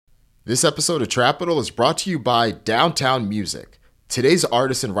This episode of Trapital is brought to you by Downtown Music. Today's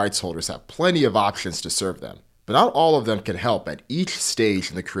artists and rights holders have plenty of options to serve them, but not all of them can help at each stage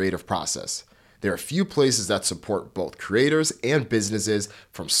in the creative process. There are few places that support both creators and businesses,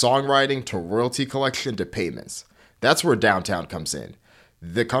 from songwriting to royalty collection to payments. That's where Downtown comes in.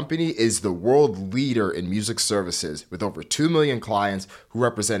 The company is the world leader in music services with over 2 million clients who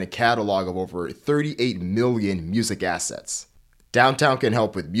represent a catalog of over 38 million music assets. Downtown can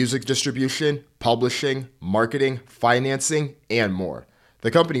help with music distribution, publishing, marketing, financing, and more.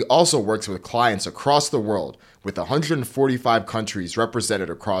 The company also works with clients across the world, with 145 countries represented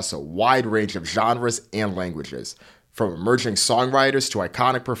across a wide range of genres and languages. From emerging songwriters to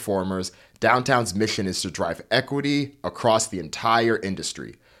iconic performers, Downtown's mission is to drive equity across the entire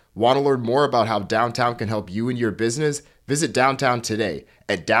industry. Want to learn more about how Downtown can help you and your business? Visit Downtown today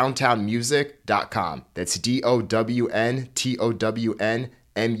at downtownmusic.com. That's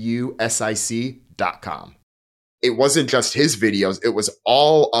DOWNTOWNMUSIC.com. It wasn't just his videos, it was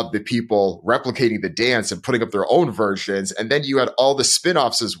all of the people replicating the dance and putting up their own versions. And then you had all the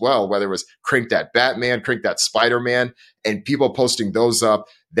spin-offs as well, whether it was Crank That Batman, Crank That Spider-Man, and people posting those up,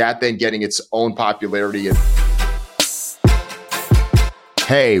 that then getting its own popularity.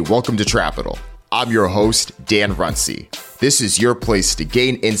 Hey, welcome to Trapital. I'm your host, Dan Runcie. This is your place to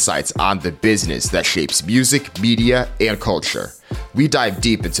gain insights on the business that shapes music, media, and culture. We dive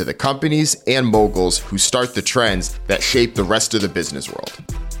deep into the companies and moguls who start the trends that shape the rest of the business world.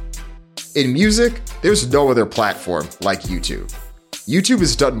 In music, there's no other platform like YouTube. YouTube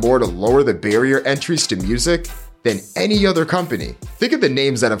has done more to lower the barrier entries to music than any other company. Think of the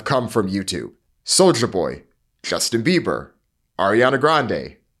names that have come from YouTube: Soulja Boy, Justin Bieber, Ariana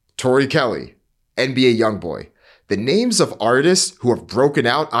Grande, Tori Kelly, NBA YoungBoy. The names of artists who have broken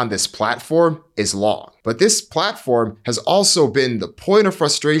out on this platform is long, but this platform has also been the point of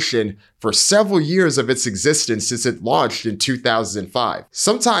frustration for several years of its existence since it launched in 2005.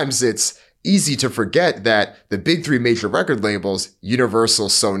 Sometimes it's easy to forget that the big three major record labels, Universal,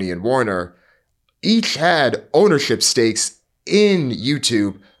 Sony, and Warner, each had ownership stakes in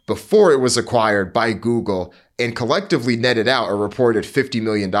YouTube before it was acquired by Google and collectively netted out a reported $50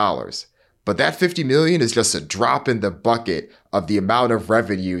 million. But that $50 million is just a drop in the bucket of the amount of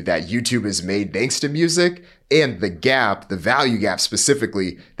revenue that YouTube has made thanks to music, and the gap, the value gap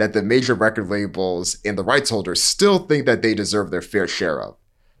specifically, that the major record labels and the rights holders still think that they deserve their fair share of.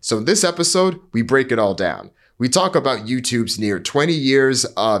 So in this episode, we break it all down. We talk about YouTube's near 20 years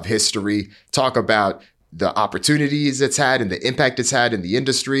of history, talk about the opportunities it's had and the impact it's had in the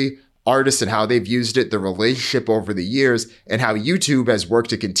industry, artists and how they've used it, the relationship over the years, and how YouTube has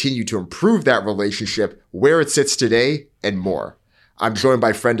worked to continue to improve that relationship, where it sits today, and more. I'm joined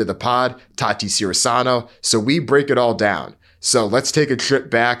by friend of the pod, Tati Cirisano, so we break it all down. So let's take a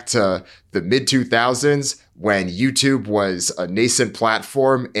trip back to the mid-2000s when YouTube was a nascent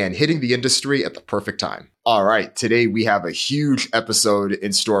platform and hitting the industry at the perfect time. All right, today we have a huge episode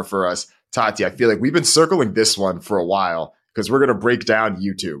in store for us. Tati, I feel like we've been circling this one for a while because we're going to break down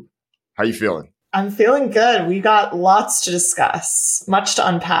YouTube. How you feeling? I'm feeling good. We got lots to discuss, much to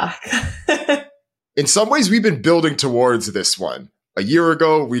unpack. In some ways, we've been building towards this one. A year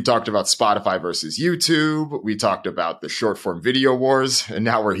ago, we talked about Spotify versus YouTube. We talked about the short form video wars, and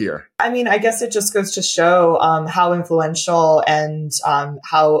now we're here. I mean, I guess it just goes to show how influential and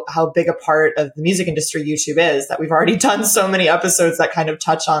how big a part of the music industry YouTube is, that we've already done so many episodes that kind of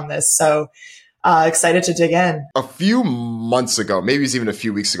touch on this. So excited to dig in. A few months ago, maybe it was even a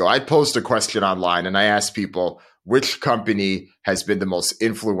few weeks ago, I posted a question online and I asked people which company has been the most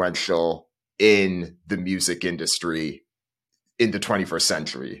influential in the music industry in the 21st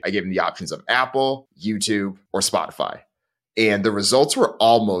century. I gave them the options of Apple, YouTube, or Spotify. And the results were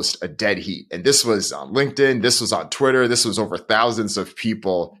almost a dead heat. And this was on LinkedIn, this was on Twitter, this was over thousands of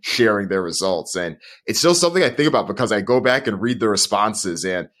people sharing their results. And it's still something I think about because I go back and read the responses,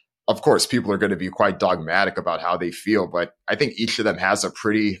 and of course, people are going to be quite dogmatic about how they feel, but I think each of them has a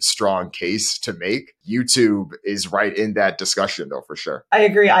pretty strong case to make. YouTube is right in that discussion, though, for sure. I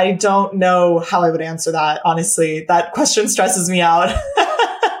agree. I don't know how I would answer that. Honestly, that question stresses me out.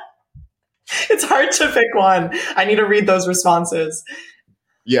 It's hard to pick one. I need to read those responses.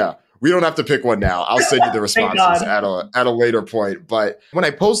 Yeah. We don't have to pick one now. I'll send you the responses at a later point. But when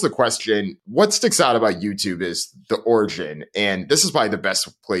I pose the question, what sticks out about YouTube is the origin. And this is probably the best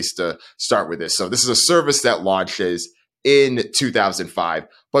place to start with this. So this is a service that launches in 2005.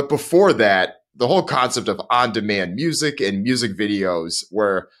 But before that, the whole concept of on-demand music and music videos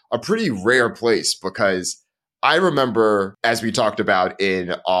were a pretty rare place because I remember, as we talked about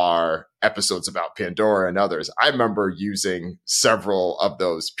in our episodes about Pandora and others, I remember using several of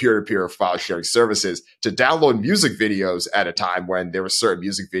those peer-to-peer file sharing services to download music videos at a time when there were certain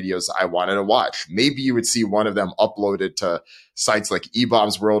music videos I wanted to watch. Maybe you would see one of them uploaded to sites like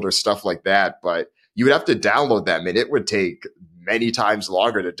eBaum's World or stuff like that, but you would have to download them, and it would take many times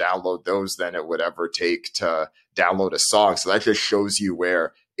longer to download those than it would ever take to download a song. So that just shows you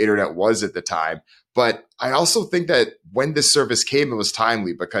where internet was at the time. But I also think that when this service came, it was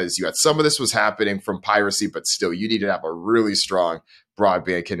timely because you had some of this was happening from piracy, but still you needed to have a really strong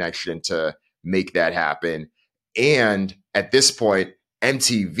broadband connection to make that happen. And at this point,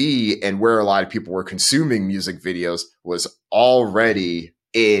 MTV and where a lot of people were consuming music videos was already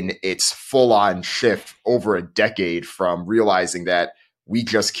in its full-on shift over a decade from realizing that we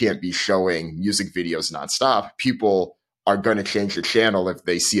just can't be showing music videos nonstop. People are going to change the channel if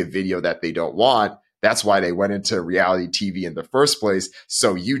they see a video that they don't want. That's why they went into reality TV in the first place.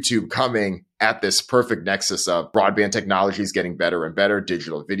 So YouTube coming at this perfect nexus of broadband technologies getting better and better,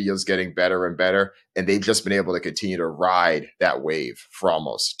 digital videos getting better and better, and they've just been able to continue to ride that wave for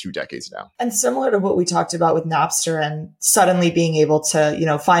almost 2 decades now. And similar to what we talked about with Napster and suddenly being able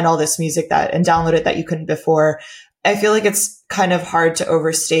to, find all this music and download it that you couldn't before, I feel like it's kind of hard to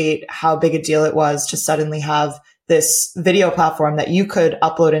overstate how big a deal it was to suddenly have this video platform that you could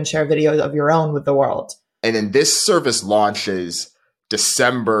upload and share videos of your own with the world. And then this service launches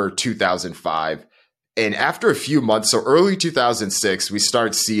December 2005. And after a few months, so early 2006, we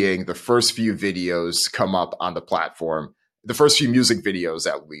start seeing the first few videos come up on the platform, the first few music videos,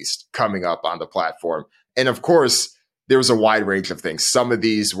 at least, coming up on the platform. And of course, there was a wide range of things. Some of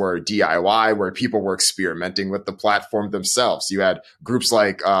these were DIY, where people were experimenting with the platform themselves. You had groups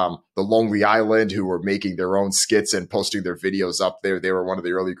like The Lonely Island, who were making their own skits and posting their videos up there. They were one of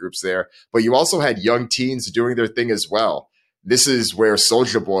the early groups there. But you also had young teens doing their thing as well. This is where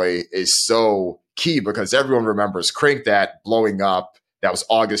Soulja Boy is so key because everyone remembers Crank That blowing up. That was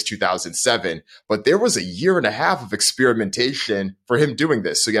August 2007. But there was a year and a half of experimentation for him doing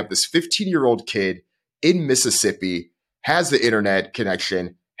this. So you have this 15-year-old kid in Mississippi, has the internet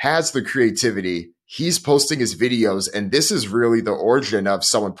connection, has the creativity. He's posting his videos. And this is really the origin of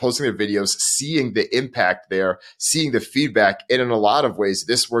someone posting their videos, seeing the impact there, seeing the feedback. And in a lot of ways,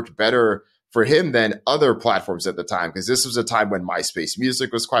 this worked better for him than other platforms at the time, because this was a time when MySpace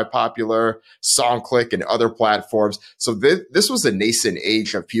Music was quite popular, SongClick and other platforms. So this was a nascent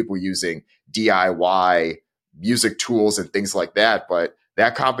age of people using DIY music tools and things like that. But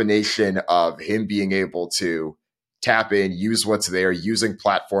that combination of him being able to tap in, use what's there, using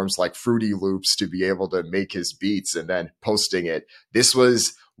platforms like Fruity Loops to be able to make his beats and then posting it. This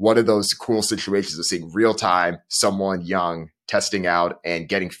was one of those cool situations of seeing real time, someone young testing out and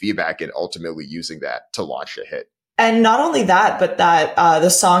getting feedback and ultimately using that to launch a hit. And not only that, but that the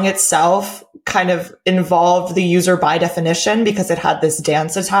song itself kind of involved the user by definition because it had this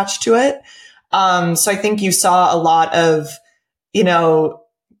dance attached to it. So I think you saw a lot of,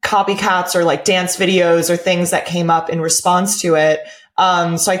 copycats or like dance videos or things that came up in response to it.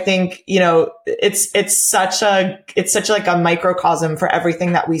 So I think, it's such like a microcosm for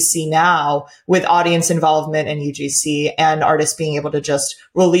everything that we see now with audience involvement in UGC and artists being able to just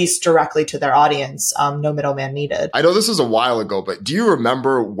release directly to their audience. No middleman needed. I know this was a while ago, but do you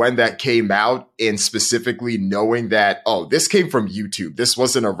remember when that came out and specifically knowing that, oh, this came from YouTube? This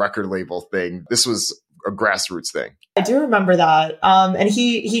wasn't a record label thing. This was a grassroots thing. I do remember that. And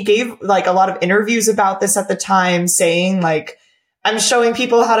he gave like a lot of interviews about this at the time saying like, I'm showing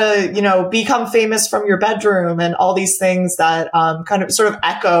people how to, become famous from your bedroom and all these things that kind of sort of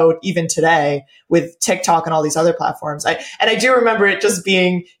echo even today with TikTok and all these other platforms. I do remember it just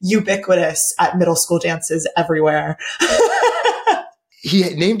being ubiquitous at middle school dances everywhere. He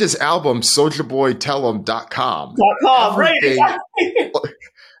named his album SouljaBoyTell'em.com. Right, exactly.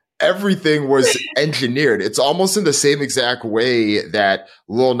 Everything was engineered. It's almost in the same exact way that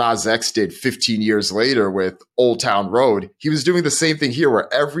Lil Nas X did 15 years later with Old Town Road. He was doing the same thing here where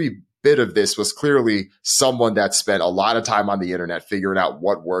every bit of this was clearly someone that spent a lot of time on the internet figuring out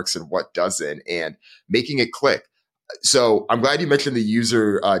what works and what doesn't and making it click. So I'm glad you mentioned the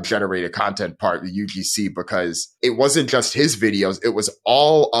user generated content part, the UGC, because it wasn't just his videos. It was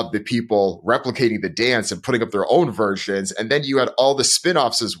all of the people replicating the dance and putting up their own versions. And then you had all the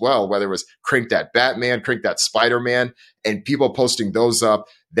spinoffs as well, whether it was Crank That Batman, Crank That Spider-Man, and people posting those up,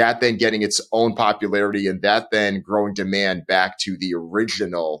 that then getting its own popularity and that then growing demand back to the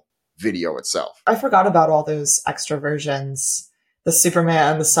original video itself. I forgot about all those extra versions. The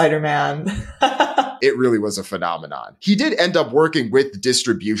Superman, the Spider-Man. it really was a phenomenon. He did end up working with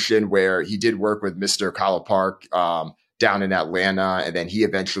distribution, where he did work with Mr. Park down in Atlanta. And then he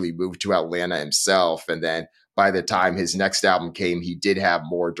eventually moved to Atlanta himself. And then by the time his next album came, he did have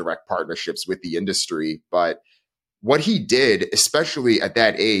more direct partnerships with the industry. But what he did, especially at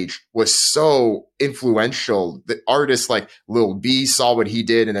that age, was so influential. The artists like Lil B saw what he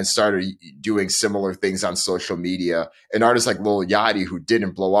did and then started doing similar things on social media. And artists like Lil Yachty, who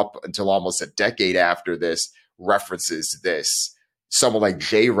didn't blow up until almost a decade after this, references this. Someone like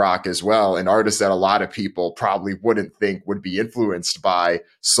J-Rock as well, an artist that a lot of people probably wouldn't think would be influenced by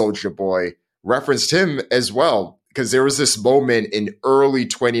Soulja Boy, referenced him as well. Because there was this moment in early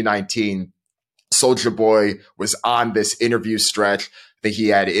 2019, Soulja Boy was on this interview stretch. I think he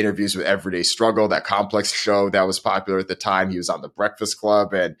had interviews with Everyday Struggle, that Complex show that was popular at the time. He was on The Breakfast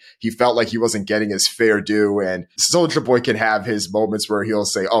Club, and he felt like he wasn't getting his fair due. And Soulja Boy can have his moments where he'll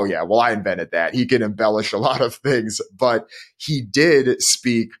say, oh yeah, well, I invented that. He can embellish a lot of things, but he did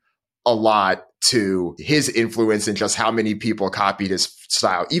speak a lot to his influence and just how many people copied his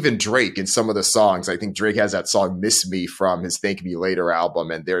style. Even Drake in some of the songs. I think Drake has that song Miss Me from his Thank Me Later album.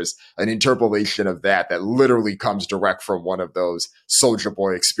 And there's an interpolation of that literally comes direct from one of those Soulja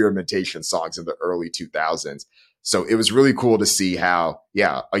Boy experimentation songs in the early 2000s. So it was really cool to see how,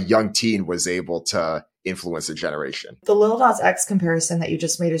 a young teen was able to influence a generation. The Lil Nas X comparison that you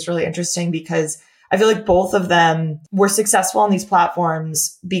just made is really interesting because I feel like both of them were successful on these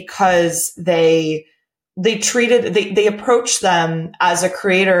platforms because they approached them as a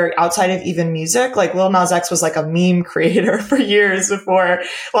creator outside of even music. Like Lil Nas X was like a meme creator for years before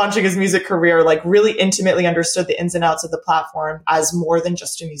launching his music career, like really intimately understood the ins and outs of the platform as more than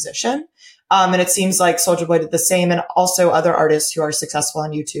just a musician. And it seems like Soulja Boy did the same, and also other artists who are successful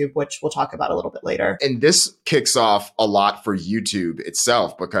on YouTube, which we'll talk about a little bit later. And this kicks off a lot for YouTube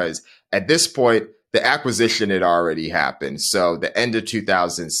itself, because at this point, the acquisition had already happened. So the end of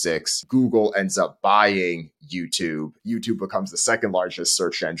 2006, Google ends up buying YouTube. YouTube becomes the second largest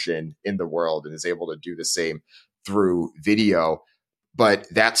search engine in the world and is able to do the same through video. But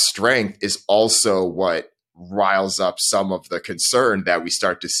that strength is also what riles up some of the concern that we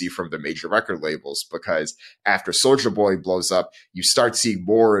start to see from the major record labels, because after Soulja Boy blows up, you start seeing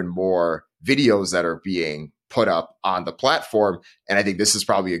more and more videos that are being put up on the platform. And I think this is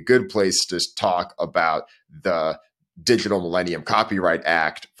probably a good place to talk about the Digital Millennium Copyright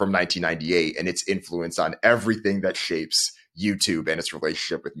Act from 1998 and its influence on everything that shapes YouTube and its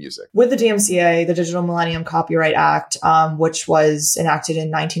relationship with music. With the DMCA, the Digital Millennium Copyright Act, which was enacted in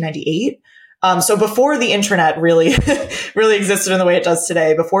 1998. So before the internet really, really existed in the way it does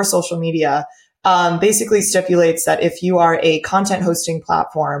today, before social media, basically stipulates that if you are a content hosting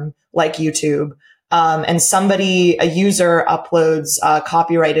platform like YouTube, and a user uploads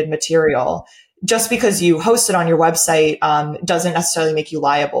copyrighted material, just because you host it on your website doesn't necessarily make you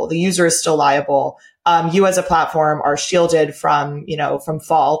liable. The user is still liable. You as a platform are shielded from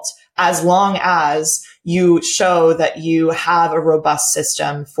fault, as long as you show that you have a robust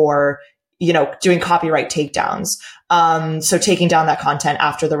system for doing copyright takedowns. So taking down that content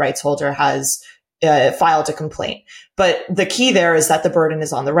after the rights holder has filed a complaint. But the key there is that the burden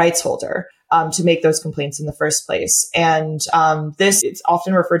is on the rights holder to make those complaints in the first place. And it's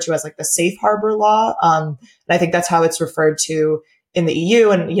often referred to as like the safe harbor law. And I think that's how it's referred to in the EU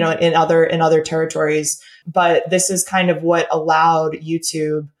and in other territories. But this is kind of what allowed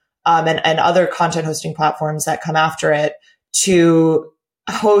YouTube and other content hosting platforms that come after it to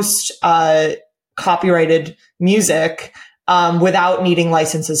host copyrighted music without needing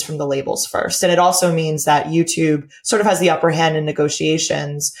licenses from the labels first. And it also means that YouTube sort of has the upper hand in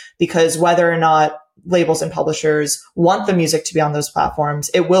negotiations, because whether or not labels and publishers want the music to be on those platforms,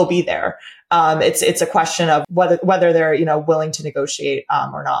 it will be there. It's a question of whether they're willing to negotiate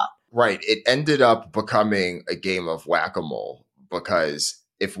or not. Right. It ended up becoming a game of whack-a-mole, because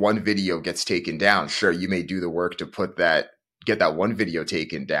if one video gets taken down, sure, you may do the work to get that one video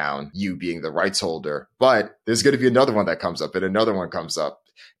taken down, you being the rights holder, but there's going to be another one that comes up and another one comes up,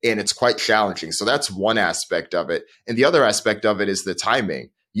 and it's quite challenging. So that's one aspect of it. And the other aspect of it is the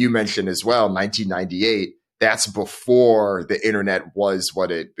timing. You mentioned as well, 1998, that's before the internet was what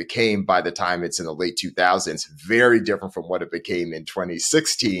it became by the time it's in the late 2000s. Very different from what it became in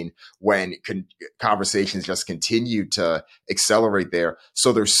 2016, when conversations just continued to accelerate there.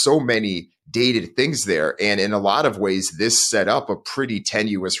 So there's so many dated things there. And in a lot of ways, this set up a pretty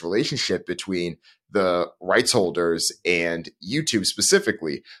tenuous relationship between the rights holders and YouTube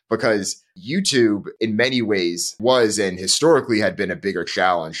specifically, because YouTube in many ways was and historically had been a bigger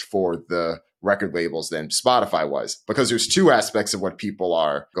challenge for the record labels than Spotify was, because there's two aspects of what people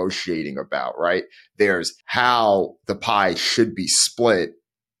are negotiating about, right? There's how the pie should be split,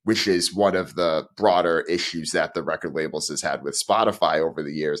 which is one of the broader issues that the record labels has had with Spotify over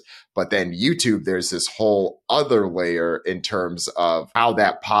the years. But then YouTube, there's this whole other layer in terms of how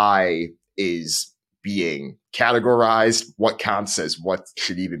that pie is being categorized, what counts as what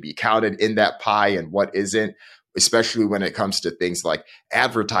should even be counted in that pie and what isn't, especially when it comes to things like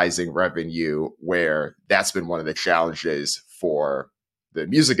advertising revenue, where that's been one of the challenges for the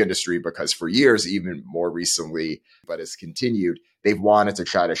music industry, because for years, even more recently, but it's continued, they've wanted to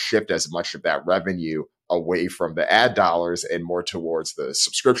try to shift as much of that revenue away from the ad dollars and more towards the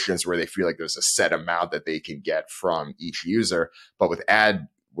subscriptions, where they feel like there's a set amount that they can get from each user.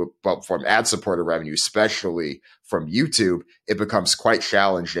 But from ad-supported revenue, especially from YouTube, it becomes quite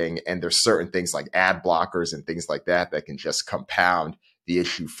challenging. And there's certain things like ad blockers and things like that that can just compound the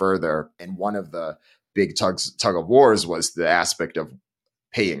issue further. And one of the big tug of wars was the aspect of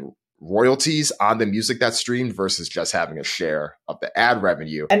paying royalties on the music that's streamed versus just having a share of the ad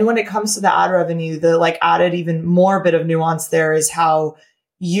revenue. And when it comes to the ad revenue, the added even more bit of nuance there is how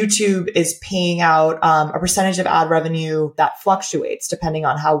YouTube is paying out a percentage of ad revenue that fluctuates depending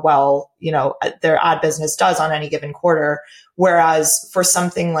on how well, their ad business does on any given quarter. Whereas for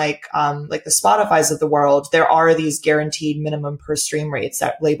something like the Spotify's of the world, there are these guaranteed minimum per stream rates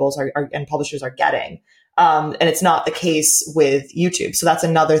that labels are and publishers are getting. And it's not the case with YouTube. So that's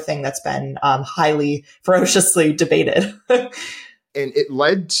another thing that's been highly ferociously debated. And it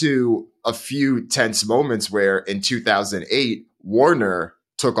led to a few tense moments where in 2008, Warner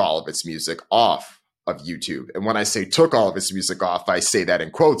took all of its music off of YouTube. And when I say took all of its music off, I say that in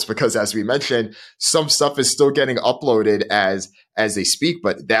quotes, because as we mentioned, some stuff is still getting uploaded as they speak,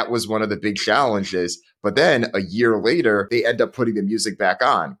 but that was one of the big challenges. But then a year later, they end up putting the music back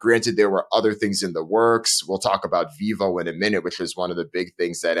on. Granted, there were other things in the works. We'll talk about Vivo in a minute, which is one of the big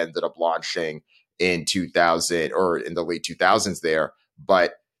things that ended up launching in 2000 or in the late 2000s there.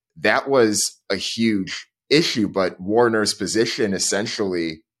 But that was a huge issue. But Warner's position,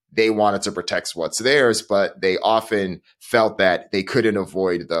 essentially, they wanted to protect what's theirs, but they often felt that they couldn't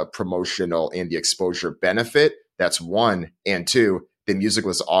avoid the promotional and the exposure benefit. That's one. And two, the music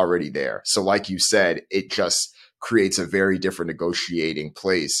was already there. So like you said, it just creates a very different negotiating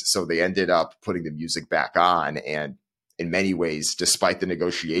place. So they ended up putting the music back on. And in many ways, despite the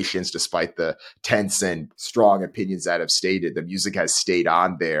negotiations, despite the tense and strong opinions that have stated, the music has stayed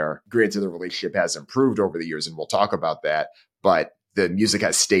on there. Granted, the relationship has improved over the years, and we'll talk about that. But the music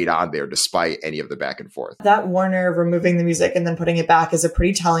has stayed on there despite any of the back and forth. That Warner removing the music and then putting it back is a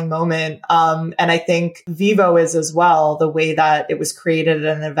pretty telling moment. And I think Vivo is as well, the way that it was created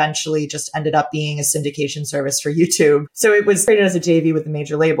and eventually just ended up being a syndication service for YouTube. So it was created as a JV with the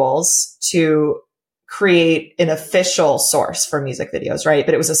major labels to create an official source for music videos, right?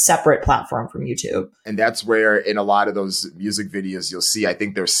 But it was a separate platform from YouTube. And that's where in a lot of those music videos, you'll see, I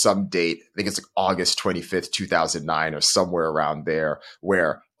think there's some date, I think it's like August 25th, 2009 or somewhere around there,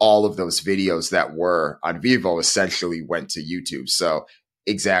 where all of those videos that were on Vivo essentially went to YouTube. So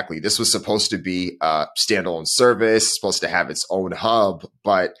exactly, this was supposed to be a standalone service, supposed to have its own hub,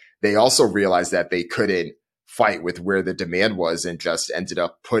 but they also realized that they couldn't fight with where the demand was and just ended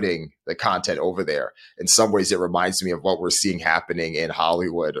up putting the content over there. In some ways, it reminds me of what we're seeing happening in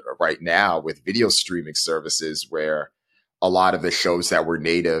Hollywood right now with video streaming services, where a lot of the shows that were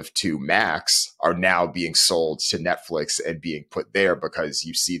native to Max are now being sold to Netflix and being put there, because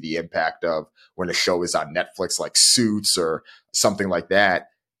you see the impact of when a show is on Netflix, like Suits or something like that,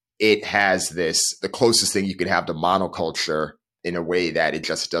 it has the closest thing you can have to monoculture in a way that it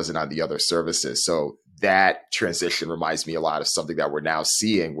just doesn't on the other services. So that transition reminds me a lot of something that we're now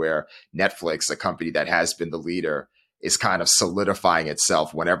seeing, where Netflix, a company that has been the leader, is kind of solidifying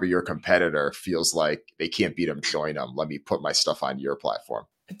itself. Whenever your competitor feels like they can't beat them, join them. Let me put my stuff on your platform.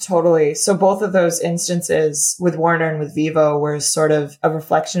 Totally. So both of those instances with Warner and with Vivo were sort of a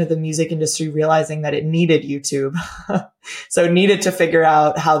reflection of the music industry realizing that it needed YouTube. So it needed to figure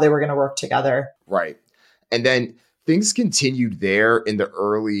out how they were going to work together. Right. And then things continued there in the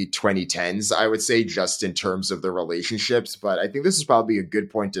early 2010s, I would say, just in terms of the relationships. But I think this is probably a good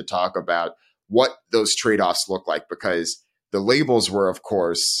point to talk about what those trade-offs look like, because the labels were, of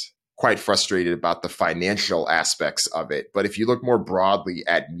course, quite frustrated about the financial aspects of it. But if you look more broadly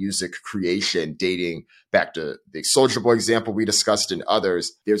at music creation, dating back to the Soulja Boy example we discussed and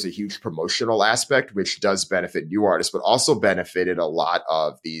others, there's a huge promotional aspect, which does benefit new artists, but also benefited a lot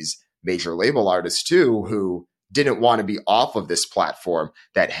of these major label artists too, who didn't want to be off of this platform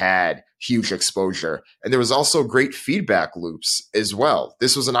that had huge exposure. And there was also great feedback loops as well.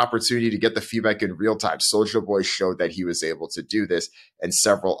 This was an opportunity to get the feedback in real time. Soulja Boy showed that he was able to do this, and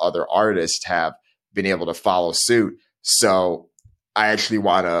several other artists have been able to follow suit. So I actually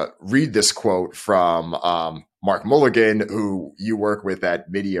want to read this quote from Mark Mulligan, who you work with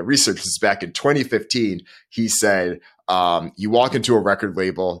at Media Research. This is back in 2015. He said, you walk into a record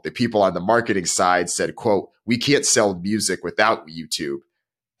label, the people on the marketing side said, quote, "We can't sell music without YouTube."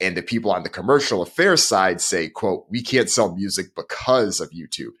 And the people on the commercial affairs side say, quote, "We can't sell music because of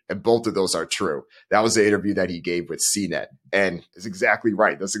YouTube." And both of those are true. That was the interview that he gave with CNET. And it's exactly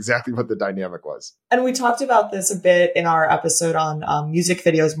right. That's exactly what the dynamic was. And we talked about this a bit in our episode on music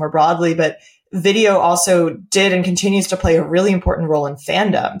videos more broadly, but video also did and continues to play a really important role in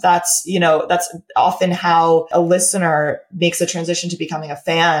fandom. That's often how a listener makes a transition to becoming a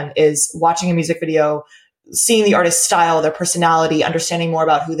fan, is watching a music video, seeing the artist's style, their personality, understanding more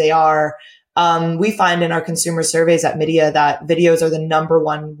about who they are. We find in our consumer surveys at Media that videos are the number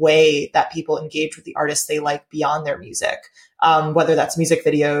one way that people engage with the artists they like beyond their music. Whether that's music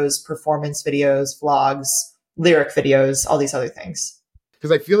videos, performance videos, vlogs, lyric videos, all these other things.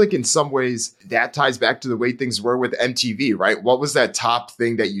 Because I feel like in some ways that ties back to the way things were with MTV, right? What was that top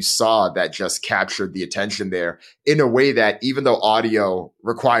thing that you saw that just captured the attention there in a way that, even though audio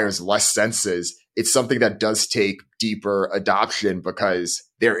requires less senses, it's something that does take deeper adoption, because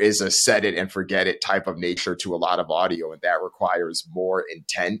there is a set it and forget it type of nature to a lot of audio, and that requires more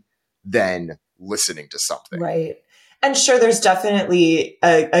intent than listening to something. Right. And sure, there's definitely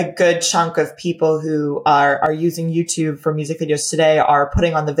a good chunk of people who are using YouTube for music videos today are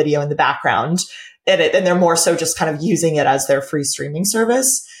putting on the video in the background, and they're more so just kind of using it as their free streaming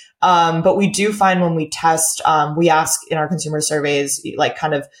service. But we do find when we test, we ask in our consumer surveys, like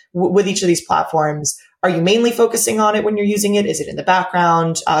kind of with each of these platforms, are you mainly focusing on it when you're using it? Is it in the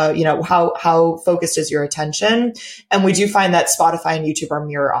background? How focused is your attention? And we do find that Spotify and YouTube are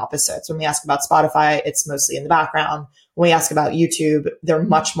mirror opposites. When we ask about Spotify, it's mostly in the background. When we ask about YouTube, they're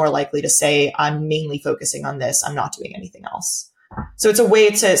much more likely to say, I'm mainly focusing on this. I'm not doing anything else. So it's a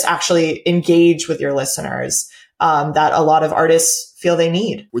way to actually engage with your listeners that a lot of artists feel they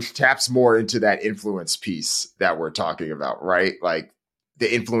need. Which taps more into that influence piece that we're talking about, right? Like,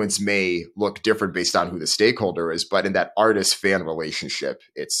 the influence may look different based on who the stakeholder is, but in that artist-fan relationship,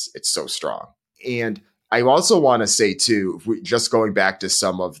 it's so strong. And I also want to say, too, just going back to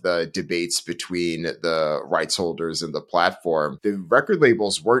some of the debates between the rights holders and the platform, the record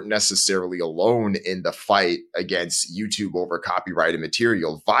labels weren't necessarily alone in the fight against YouTube over copyrighted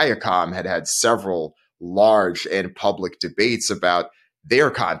material. Viacom had several large and public debates about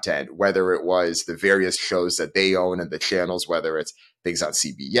their content, whether it was the various shows that they own and the channels, whether it's things on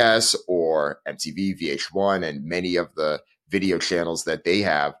CBS or MTV, VH1, and many of the video channels that they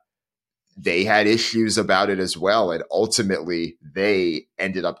have. They had issues about it as well. And ultimately, they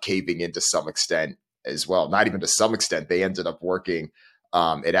ended up caving in to some extent as well. Not even to some extent, they ended up working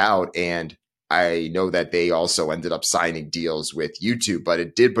it out. And I know that they also ended up signing deals with YouTube, but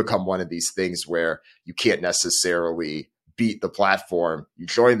it did become one of these things where you can't necessarily beat the platform, you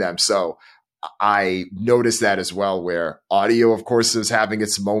join them. So I noticed that as well, where audio, of course, is having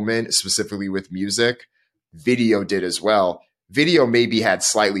its moment, specifically with music. Video did as well. Video maybe had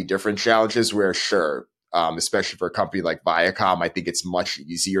slightly different challenges where, sure, especially for a company like Viacom, I think it's much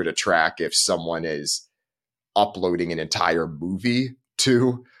easier to track if someone is uploading an entire movie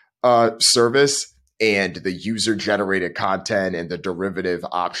to a service, and the user-generated content and the derivative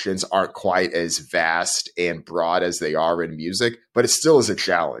options aren't quite as vast and broad as they are in music, but it still is a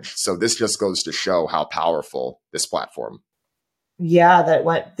challenge. So this just goes to show how powerful this platform. Yeah,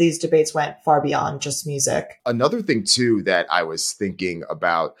 these debates went far beyond just music. Another thing, too, that I was thinking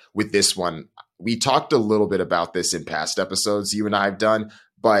about with this one, we talked a little bit about this in past episodes you and I have done,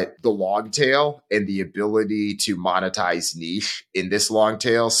 but the long tail and the ability to monetize niche in this long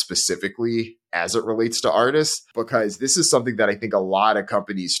tail specifically as it relates to artists, because this is something that I think a lot of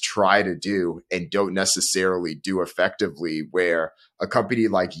companies try to do and don't necessarily do effectively, where a company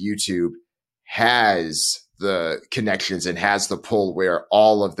like YouTube has the connections and has the pull where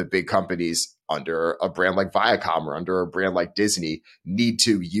all of the big companies under a brand like Viacom or under a brand like Disney need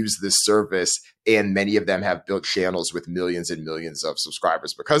to use this service. And many of them have built channels with millions and millions of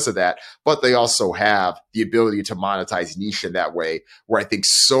subscribers because of that. But they also have the ability to monetize niche in that way, where I think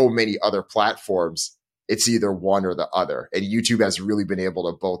so many other platforms, it's either one or the other. And YouTube has really been able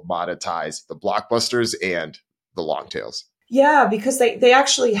to both monetize the blockbusters and the long tails. Yeah, because they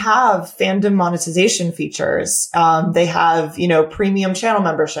actually have fandom monetization features. They have, premium channel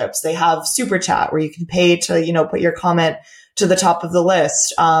memberships. They have super chat where you can pay to, put your comment to the top of the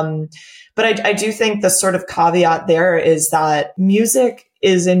list. But I do think the sort of caveat there is that music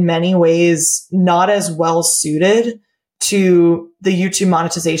is in many ways not as well suited to the YouTube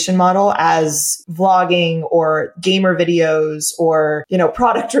monetization model as vlogging or gamer videos or,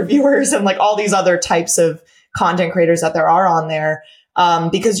 product reviewers and like all these other types of content creators that there are on there.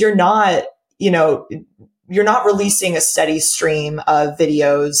 Because you're not releasing a steady stream of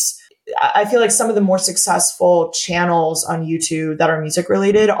videos. I feel like some of the more successful channels on YouTube that are music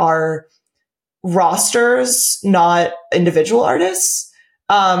related are rosters, not individual artists.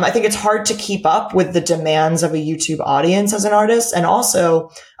 I think it's hard to keep up with the demands of a YouTube audience as an artist. And also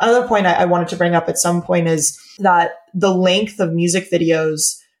another point I wanted to bring up at some point is that the length of music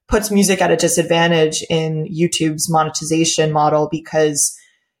videos puts music at a disadvantage in YouTube's monetization model because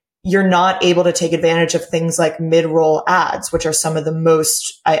you're not able to take advantage of things like mid-roll ads, which are some of the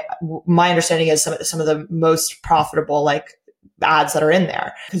most, my understanding is some of the most profitable like ads that are in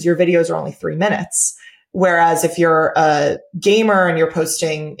there because your videos are only 3 minutes. Whereas if you're a gamer and you're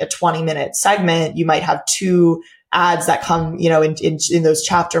posting a 20-minute segment, you might have 2 ads that come, in those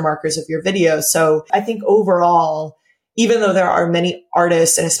chapter markers of your video. So I think overall, even though there are many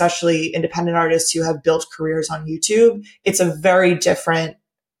artists and especially independent artists who have built careers on YouTube, it's a very different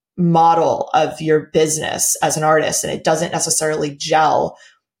model of your business as an artist. And it doesn't necessarily gel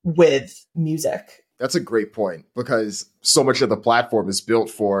with music. That's a great point because so much of the platform is built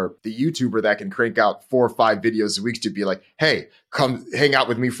for the YouTuber that can crank out 4 or 5 videos a week to be like, hey, come hang out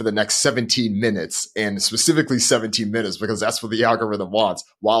with me for the next 17 minutes and specifically 17 minutes because that's what the algorithm wants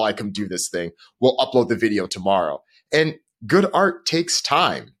while I come do this thing. We'll upload the video tomorrow. And good art takes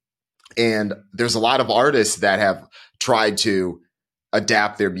time. And there's a lot of artists that have tried to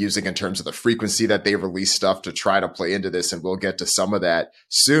adapt their music in terms of the frequency that they release stuff to try to play into this. And we'll get to some of that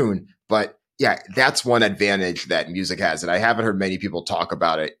soon. But yeah, that's one advantage that music has. And I haven't heard many people talk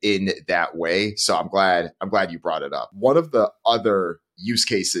about it in that way. So I'm glad you brought it up. One of the other use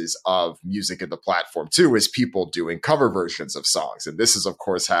cases of music in the platform too is people doing cover versions of songs. And this is, of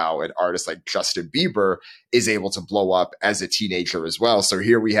course, how an artist like Justin Bieber is able to blow up as a teenager as well. So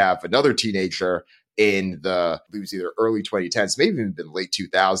here we have another teenager in it was either early 2010s, maybe even been late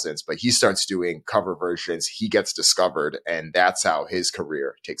 2000s, but he starts doing cover versions. He gets discovered, and that's how his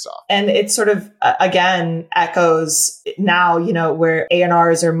career takes off. And it sort of, again, echoes now, where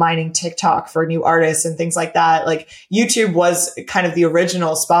A&Rs are mining TikTok for new artists and things like that. Like YouTube was kind of the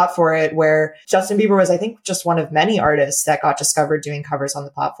original spot for it, where Justin Bieber was, I think, just one of many artists that got discovered doing covers on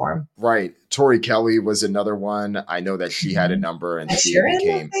the platform. Right. Tori Kelly was another one. I know that she had a number and she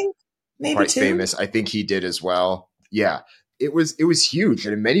became maybe quite 2. famous. I think he did as well. Yeah. It was huge.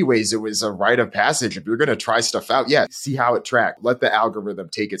 And in many ways, it was a rite of passage. If you're going to try stuff out, see how it tracked. Let the algorithm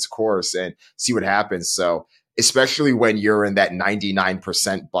take its course and see what happens. So especially when you're in that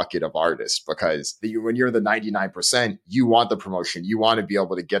 99% bucket of artists, because when you're in the 99%, you want the promotion. You want to be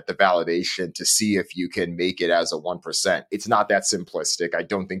able to get the validation to see if you can make it as a 1%. It's not that simplistic. I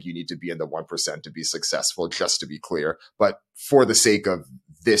don't think you need to be in the 1% to be successful, just to be clear. But for the sake of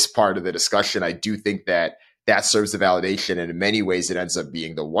this part of the discussion, I do think that serves the validation. And in many ways, it ends up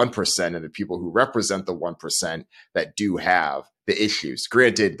being the 1% and the people who represent the 1% that do have the issues.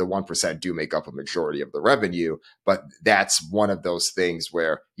 Granted, the 1% do make up a majority of the revenue, but that's one of those things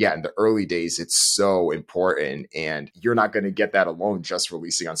where, in the early days, it's so important. And you're not going to get that alone just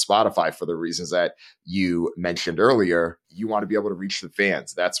releasing on Spotify for the reasons that you mentioned earlier. You want to be able to reach the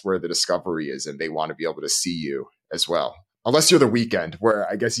fans. That's where the discovery is, and they want to be able to see you as well. Unless you're The Weeknd, where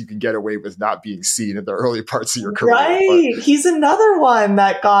I guess you can get away with not being seen in the early parts of your career. Right. He's another one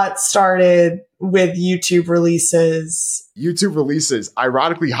that got started with YouTube releases.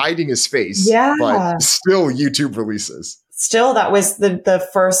 Ironically hiding his face, but still YouTube releases. Still, that was the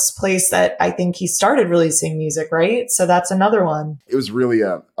first place that I think he started releasing music, right? So that's another one. It was really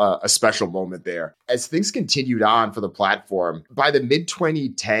a special moment there. As things continued on for the platform, by the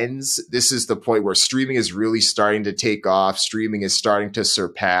mid-2010s, this is the point where streaming is really starting to take off. Streaming is starting to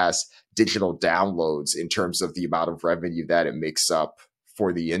surpass digital downloads in terms of the amount of revenue that it makes up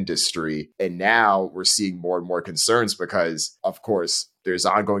for the industry. And now we're seeing more and more concerns because, of course, there's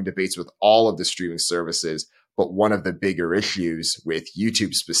ongoing debates with all of the streaming services. But one of the bigger issues with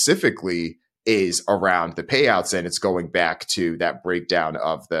YouTube specifically is around the payouts. And it's going back to that breakdown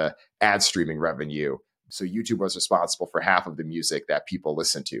of the ad streaming revenue. So YouTube was responsible for half of the music that people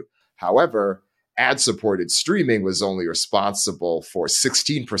listen to. However, ad-supported streaming was only responsible for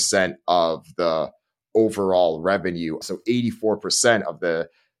 16% of the overall revenue. So 84% of the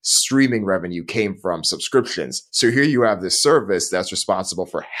streaming revenue came from subscriptions. So here you have this service that's responsible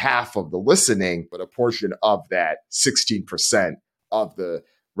for half of the listening, but a portion of that 16% of the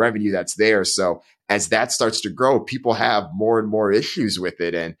revenue that's there. So as that starts to grow, people have more and more issues with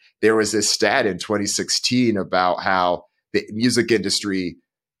it. And there was this stat in 2016 about how the music industry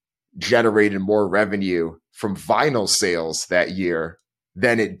generated more revenue from vinyl sales that year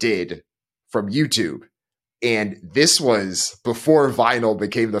than it did from YouTube. And this was before vinyl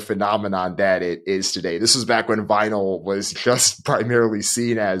became the phenomenon that it is today. This was back when vinyl was just primarily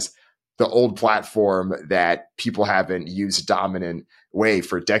seen as the old platform that people haven't used dominant way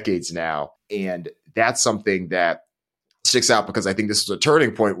for decades now. And that's something that sticks out because I think this was a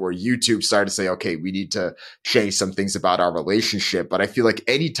turning point where YouTube started to say, okay, we need to change some things about our relationship. But I feel like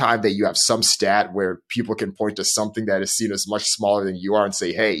any time that you have some stat where people can point to something that is seen as much smaller than you are and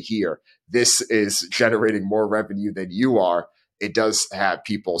say, hey, here, this is generating more revenue than you are, it does have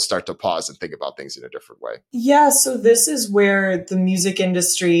people start to pause and think about things in a different way. Yeah, so this is where the music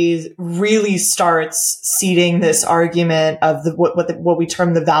industry really starts seeding this argument of what we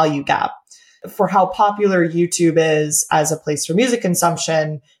term the value gap. For how popular YouTube is as a place for music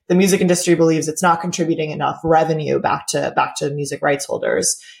consumption, the music industry believes it's not contributing enough revenue back to music rights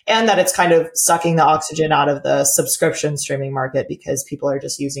holders, and that it's kind of sucking the oxygen out of the subscription streaming market because people are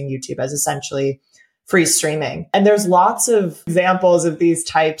just using YouTube as essentially free streaming. And there's lots of examples of these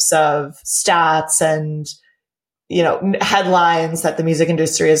types of stats and, headlines that the music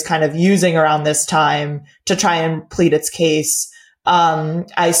industry is kind of using around this time to try and plead its case.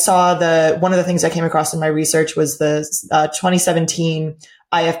 I saw one of the things I came across in my research was the 2017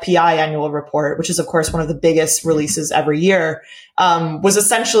 IFPI annual report, which is of course one of the biggest releases every year, was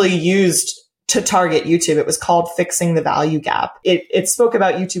essentially used to target YouTube. It was called Fixing the Value Gap. It spoke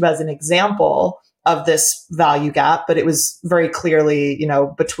about YouTube as an example of this value gap, but it was very clearly,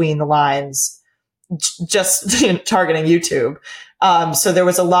 between the lines, just targeting YouTube. So there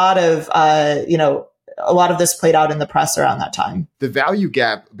was a lot of this played out in the press around that time. The value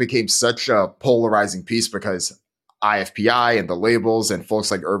gap became such a polarizing piece because IFPI and the labels and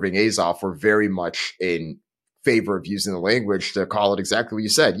folks like Irving Azoff were very much in favor of using the language to call it exactly what you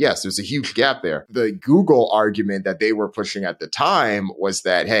said. Yes, there's a huge gap there. The Google argument that they were pushing at the time was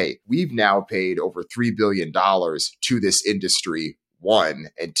that, hey, we've now paid over $3 billion to this industry, one,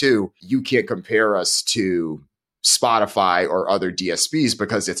 and two, you can't compare us to Spotify or other DSPs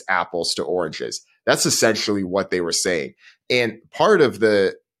because it's apples to oranges. That's essentially what they were saying. And part of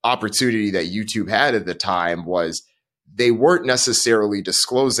the opportunity that YouTube had at the time was they weren't necessarily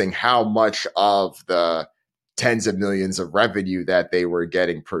disclosing how much of the tens of millions of revenue that they were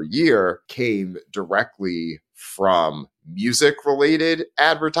getting per year came directly from music-related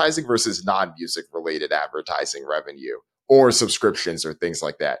advertising versus non-music related advertising revenue or subscriptions or things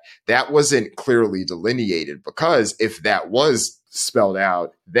like that. That wasn't clearly delineated because if that was spelled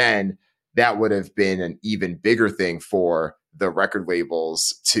out, then that would have been an even bigger thing for the record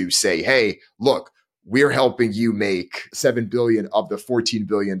labels to say, hey, look, we're helping you make $7 billion of the $14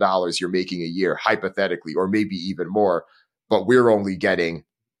 billion you're making a year, hypothetically, or maybe even more, but we're only getting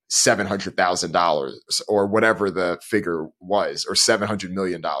 $700,000 or whatever the figure was, or $700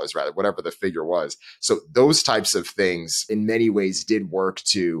 million rather, whatever the figure was. So those types of things in many ways did work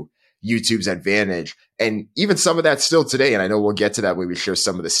to YouTube's advantage. And even some of that still today, and I know we'll get to that when we share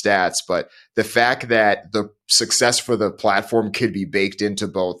some of the stats, but the fact that the success for the platform could be baked into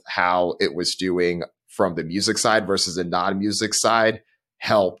both how it was doing from the music side versus the non-music side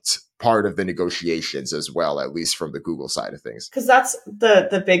helped part of the negotiations as well, at least from the Google side of things. Because that's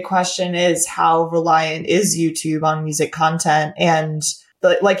the big question is how reliant is YouTube on music content? And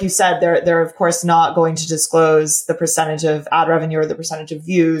like you said, they're of course not going to disclose the percentage of ad revenue or the percentage of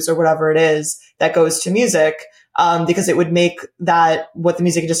views or whatever it is that goes to music, because it would make that what the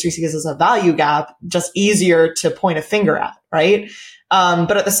music industry sees as a value gap just easier to point a finger at, right?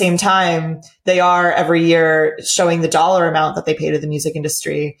 But at the same time, they are every year showing the dollar amount that they pay to the music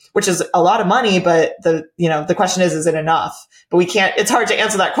industry, which is a lot of money. But the question is it enough? But it's hard to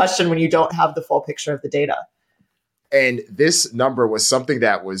answer that question when you don't have the full picture of the data. And this number was something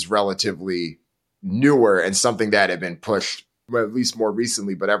that was relatively newer and something that had been pushed, well, at least more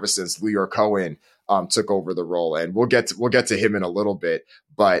recently, but ever since Leor Cohen took over the role. And we'll get to him in a little bit,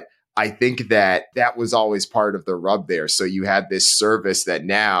 but I think that was always part of the rub there. So you had this service that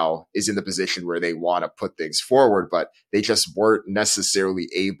now is in the position where they want to put things forward, but they just weren't necessarily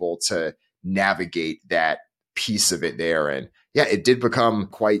able to navigate that piece of it there. And yeah, it did become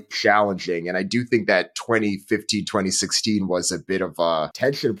quite challenging. And I do think that 2015, 2016 was a bit of a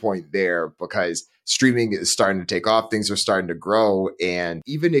tension point there because streaming is starting to take off. Things are starting to grow. And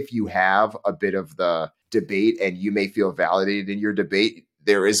even if you have a bit of the debate and you may feel validated in your debate,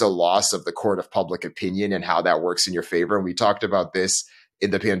 there is a loss of the court of public opinion and how that works in your favor. And we talked about this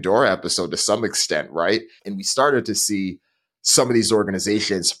in the Pandora episode to some extent, right? And we started to see some of these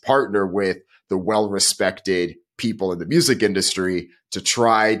organizations partner with the well-respected people in the music industry to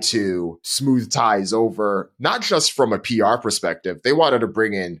try to smooth ties over, not just from a PR perspective. They wanted to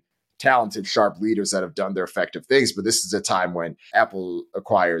bring in talented, sharp leaders that have done their effective things. But this is a time when Apple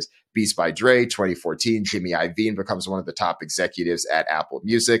acquires Beats by Dre, 2014, Jimmy Iovine becomes one of the top executives at Apple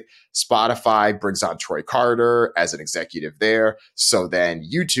Music. Spotify brings on Troy Carter as an executive there. So then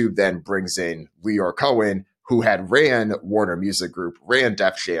YouTube then brings in Leor Cohen, who had ran Warner Music Group, ran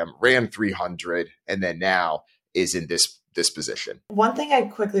Def Jam, ran 300, and then now is in this position. One thing I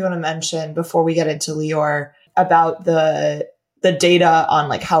quickly want to mention before we get into Leor about the data on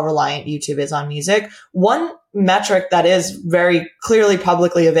like how reliant YouTube is on music. One metric that is very clearly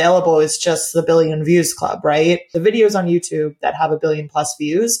publicly available is just the billion views club, right? The videos on YouTube that have 1 billion plus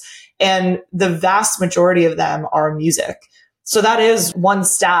views, and the vast majority of them are music. So that is one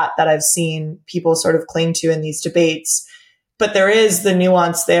stat that I've seen people sort of cling to in these debates. But there is the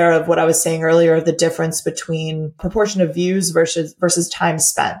nuance there of what I was saying earlier, the difference between proportion of views versus time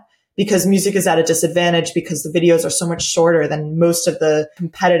spent, because music is at a disadvantage because the videos are so much shorter than most of the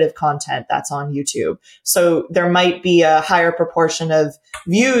competitive content that's on YouTube. So there might be a higher proportion of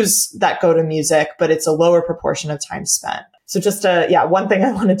views that go to music, but it's a lower proportion of time spent. So just one thing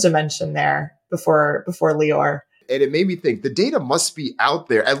I wanted to mention there before Leor. And it made me think the data must be out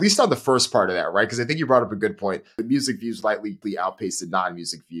there, at least on the first part of that, right? Because I think you brought up a good point. The music views slightly outpace the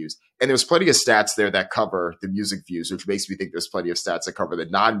non-music views. And there's plenty of stats there that cover the music views, which makes me think there's plenty of stats that cover the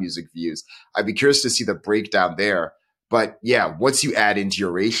non-music views. I'd be curious to see the breakdown there. But yeah, once you add in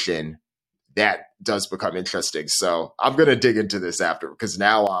duration, that does become interesting. So I'm going to dig into this after because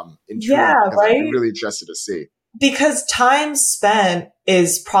now I'm intrigued. Yeah, right? I'm really interested to see. Because time spent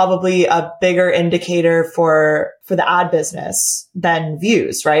is probably a bigger indicator for the ad business than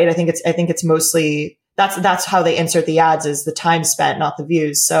views, right? I think it's mostly that's how they insert the ads is the time spent, not the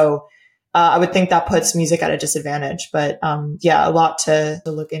views. So I would think that puts music at a disadvantage. But a lot to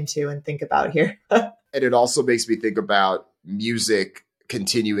look into and think about here. And it also makes me think about music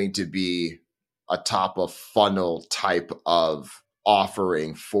continuing to be a top of funnel type of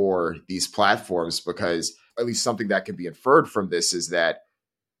offering for these platforms, because at least something that can be inferred from this is that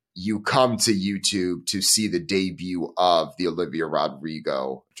you come to YouTube to see the debut of the Olivia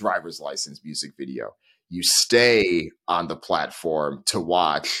Rodrigo driver's license music video. You stay on the platform to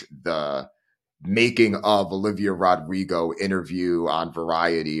watch the making of Olivia Rodrigo interview on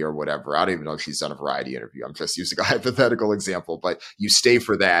Variety or whatever. I don't even know if she's done a Variety interview. I'm just using a hypothetical example, but you stay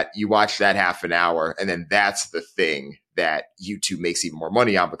for that. You watch that half an hour, and then that's the thing that YouTube makes even more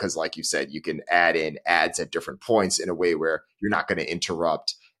money on because, like you said, you can add in ads at different points in a way where you're not going to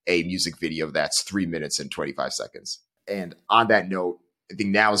interrupt a music video that's 3 minutes and 25 seconds. And on that note, I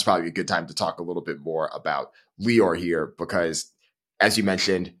think now is probably a good time to talk a little bit more about Leor here because, as you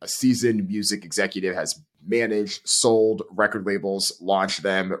mentioned, a seasoned music executive has managed, sold record labels, launched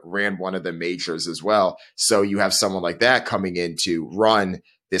them, ran one of the majors as well. So you have someone like that coming in to run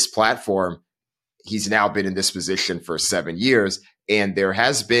this platform. He's now been in this position for 7 years, and there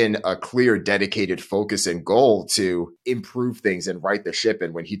has been a clear, dedicated focus and goal to improve things and right the ship.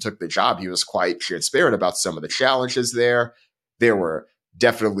 And when he took the job, he was quite transparent about some of the challenges there. There were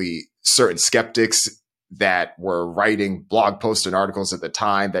definitely certain skeptics that were writing blog posts and articles at the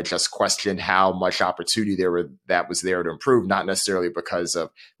time that just questioned how much opportunity that was there to improve, not necessarily because of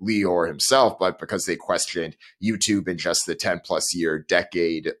Leor himself, but because they questioned YouTube and just the 10 plus year,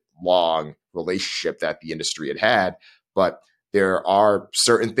 decade long relationship that the industry had. But there are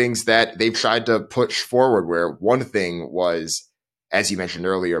certain things that they've tried to push forward, where one thing was, as you mentioned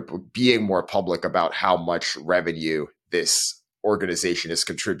earlier, being more public about how much revenue this organization is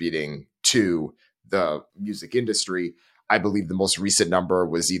contributing to the music industry. I believe the most recent number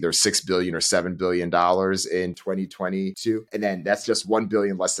was either $6 billion or $7 billion in 2022. And then that's just $1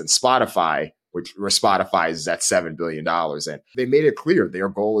 billion less than Spotify, where Spotify is at $7 billion. And they made it clear their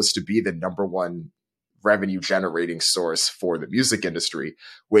goal is to be the number one revenue generating source for the music industry,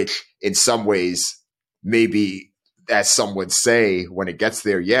 which in some ways, maybe as some would say, when it gets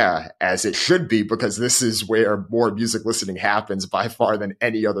there, yeah, as it should be, because this is where more music listening happens by far than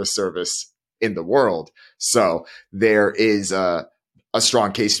any other service in the world. So there is a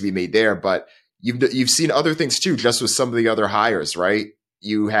strong case to be made there. But You've seen other things too, just with some of the other hires, right?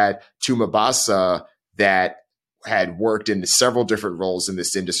 You had Tumabasa that had worked in several different roles in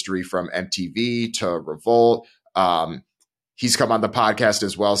this industry, from MTV to Revolt. He's come on the podcast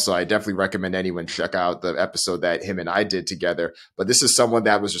as well, so I definitely recommend anyone check out the episode that him and I did together. But this is someone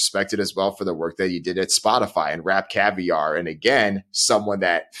that was respected as well for the work that he did at Spotify and Rap Caviar. And again, someone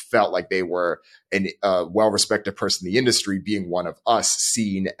that felt like they were a well-respected person in the industry, being one of us,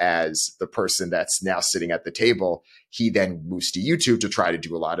 seen as the person that's now sitting at the table. He then moves to YouTube to try to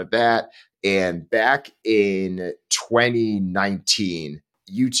do a lot of that. And back in 2019,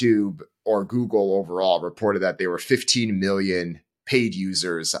 YouTube, or Google overall, reported that there were 15 million paid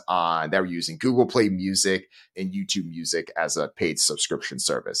users that were using Google Play Music and YouTube Music as a paid subscription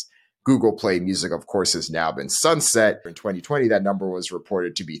service. Google Play Music, of course, has now been sunset. In 2020, that number was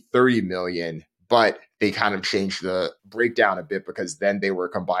reported to be 30 million, but they kind of changed the breakdown a bit, because then they were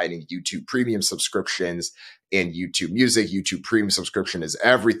combining YouTube Premium subscriptions and YouTube Music. YouTube Premium subscription is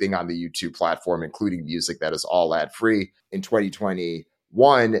everything on the YouTube platform, including music that is all ad-free. In 2021,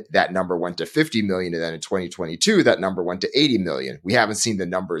 that number went to 50 million. And then in 2022, that number went to 80 million. We haven't seen the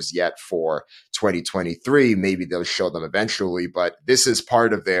numbers yet for 2023. Maybe they'll show them eventually, but this is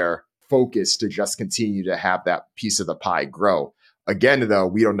part of their focus to just continue to have that piece of the pie grow. Again, though,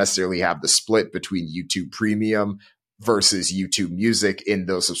 we don't necessarily have the split between YouTube Premium versus YouTube Music in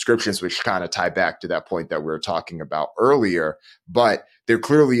those subscriptions, which kind of tie back to that point that we were talking about earlier. But there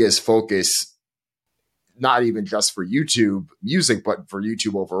clearly is focus, not even just for YouTube Music, but for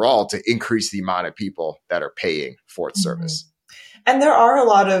YouTube overall, to increase the amount of people that are paying for its service. And there are a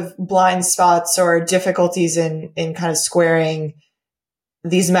lot of blind spots or difficulties in kind of squaring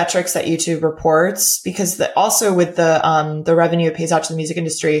these metrics that YouTube reports, because also with the revenue it pays out to the music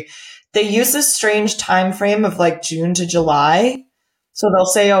industry, they use this strange time frame of like June to July. So they'll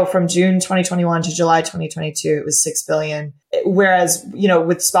say, oh, from June 2021 to July 2022, it was 6 billion. Whereas,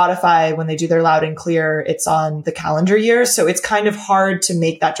 with Spotify, when they do their loud and clear, it's on the calendar year. So it's kind of hard to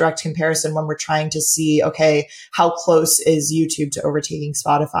make that direct comparison when we're trying to see, okay, how close is YouTube to overtaking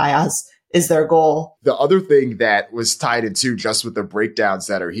Spotify as is their goal. The other thing that was tied into just with the breakdowns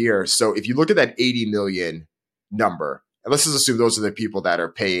that are here. So if you look at that 80 million number, and let's just assume those are the people that are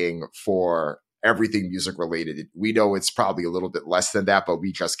paying for everything music related. We know it's probably a little bit less than that, but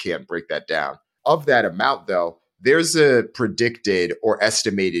we just can't break that down. Of that amount, though, there's a predicted or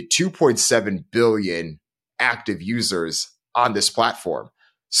estimated 2.7 billion active users on this platform.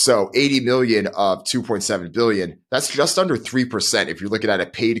 So 80 million of 2.7 billion, that's just under 3% if you're looking at a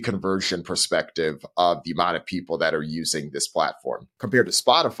paid conversion perspective of the amount of people that are using this platform. Compared to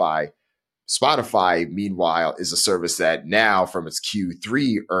Spotify, meanwhile, is a service that now, from its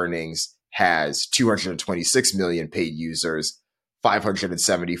Q3 earnings, has 226 million paid users,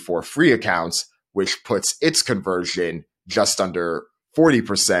 574 free accounts, which puts its conversion just under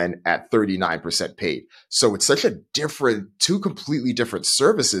 40% at 39% paid. So it's such two completely different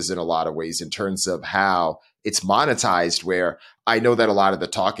services in a lot of ways in terms of how it's monetized, where I know that a lot of the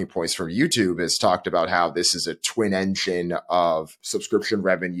talking points from YouTube has talked about how this is a twin engine of subscription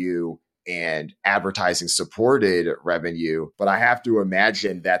revenue and advertising supported revenue. But I have to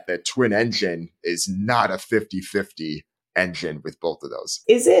imagine that the twin engine is not a 50-50 engine with both of those.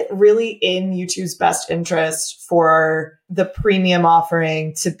 Is it really in YouTube's best interest for the premium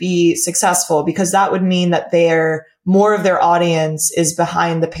offering to be successful? Because that would mean that more of their audience is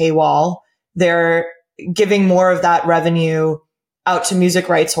behind the paywall. They're giving more of that revenue out to music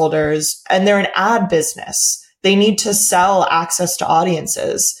rights holders, and they're an ad business. They need to sell access to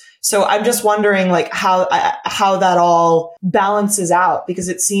audiences. So I'm just wondering like how that all balances out, because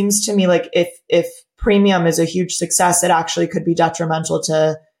it seems to me like if premium is a huge success, it actually could be detrimental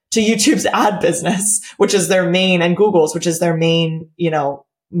to YouTube's ad business, which is their main, and Google's, which is their main,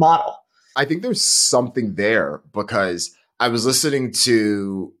 model. I think there's something there, because I was listening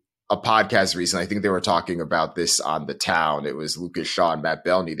to a podcast recently. I think they were talking about this on The Town. It was Lucas Shaw and Matt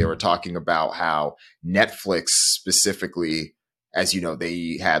Bellney. They were talking about how Netflix specifically, as you know,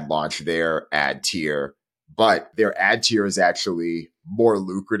 they had launched their ad tier, but their ad tier is actually more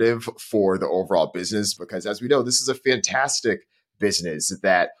lucrative for the overall business, because as we know, this is a fantastic business.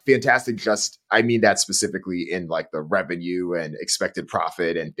 I mean that specifically in like the revenue and expected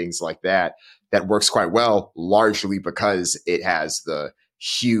profit and things like that works quite well, largely because it has the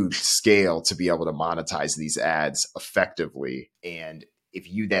huge scale to be able to monetize these ads effectively. And if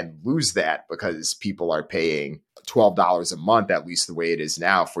you then lose that because people are paying $12 a month, at least the way it is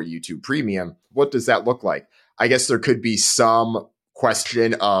now for YouTube Premium, what does that look like? I guess there could be some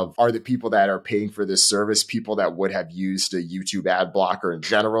question of, are the people that are paying for this service people that would have used a YouTube ad blocker in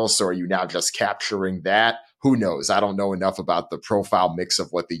general? So are you now just capturing that? Who knows? I don't know enough about the profile mix of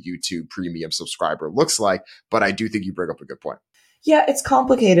what the YouTube premium subscriber looks like, but I do think you bring up a good point. Yeah, it's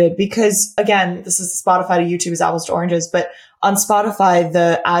complicated because, again, this is Spotify to YouTube is apples to oranges, but on Spotify,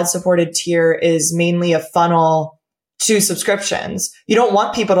 the ad-supported tier is mainly a funnel to subscriptions. You don't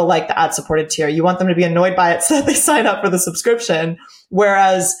want people to like the ad-supported tier. You want them to be annoyed by it so that they sign up for the subscription.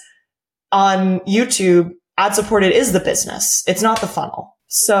 Whereas on YouTube, ad-supported is the business. It's not the funnel.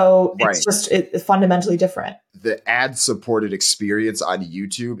 So it's just it's fundamentally different. The ad-supported experience on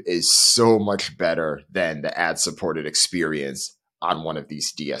YouTube is so much better than the ad-supported experience on one of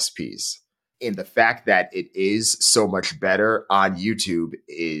these DSPs. And the fact that it is so much better on YouTube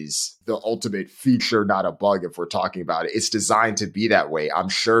is the ultimate feature, not a bug if we're talking about it. It's designed to be that way. I'm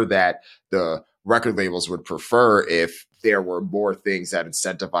sure that the record labels would prefer if there were more things that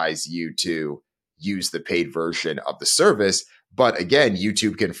incentivize you to use the paid version of the service. But again,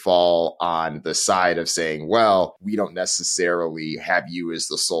 YouTube can fall on the side of saying, well, we don't necessarily have you as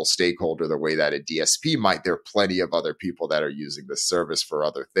the sole stakeholder the way that a DSP might. There are plenty of other people that are using the service for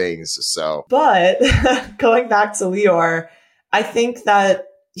other things. So, but going back to Lior, I think that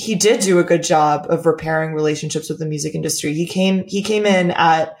he did do a good job of repairing relationships with the music industry. He came in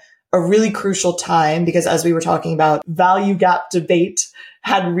at a really crucial time because, as we were talking about, value gap debate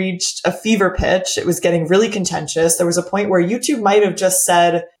had reached a fever pitch. It was getting really contentious. There was a point where YouTube might have just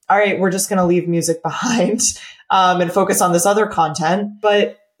said, all right, we're just going to leave music behind and focus on this other content.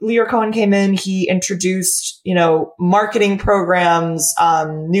 But Lior Cohen came in, he introduced, marketing programs,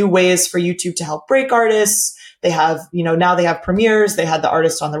 new ways for YouTube to help break artists. They have, now they have premieres. They had the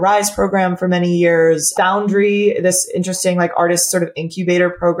Artist on the Rise program for many years. Foundry, this interesting artist sort of incubator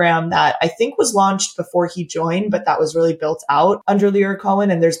program that I think was launched before he joined, but that was really built out under Lior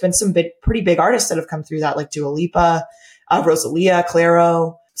Cohen. And there's been some pretty big artists that have come through that, like Dua Lipa, Rosalia,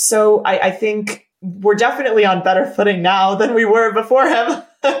 Clairo. So I think we're definitely on better footing now than we were before him.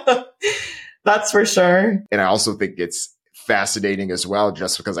 That's for sure. And I also think it's fascinating as well,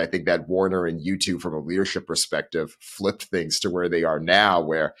 just because I think that Warner and YouTube from a leadership perspective flipped things to where they are now,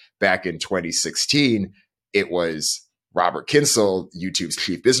 where back in 2016, it was Robert Kinsel, YouTube's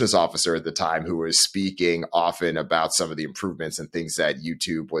chief business officer at the time, who was speaking often about some of the improvements and things that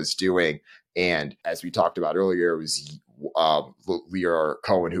YouTube was doing. And as we talked about earlier, it was Lior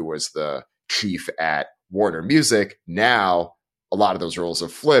Cohen, who was the chief at Warner Music. Now, a lot of those roles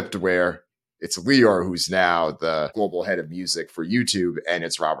have flipped, where it's Lior who's now the global head of music for YouTube, and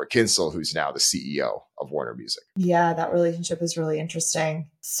it's Robert Kinsel who's now the CEO of Warner Music. Yeah, that relationship is really interesting.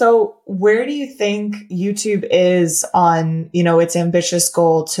 So where do you think YouTube is on, its ambitious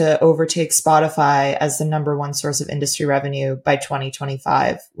goal to overtake Spotify as the number one source of industry revenue by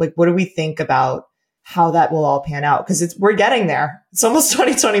 2025? What do we think about how that will all pan out? Because we're getting there. It's almost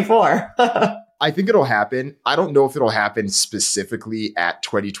 2024. I think it'll happen. I don't know if it'll happen specifically at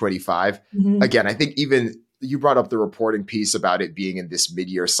 2025. Mm-hmm. Again, I think even you brought up the reporting piece about it being in this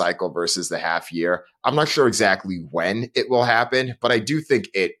mid-year cycle versus the half year. I'm not sure exactly when it will happen, but I do think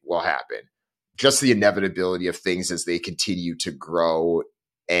it will happen. Just the inevitability of things as they continue to grow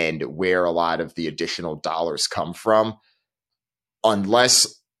and where a lot of the additional dollars come from.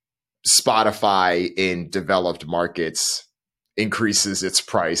 Unless Spotify in developed markets increases its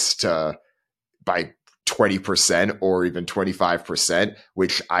price by 20% or even 25%,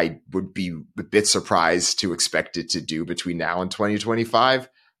 which I would be a bit surprised to expect it to do between now and 2025,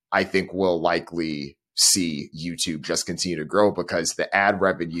 I think we'll likely see YouTube just continue to grow because the ad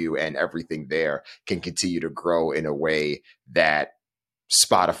revenue and everything there can continue to grow in a way that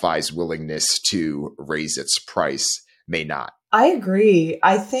Spotify's willingness to raise its price may not. I agree.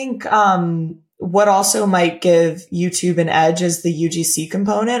 I think what also might give YouTube an edge is the UGC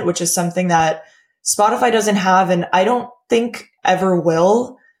component, which is something that Spotify doesn't have, and I don't think ever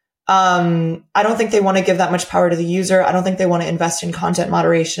will. I don't think they want to give that much power to the user. I don't think they want to invest in content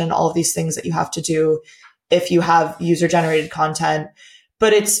moderation, all of these things that you have to do if you have user-generated content.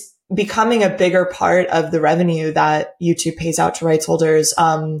 But it's becoming a bigger part of the revenue that YouTube pays out to rights holders.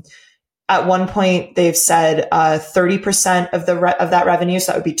 At one point, they've said 30% of that revenue,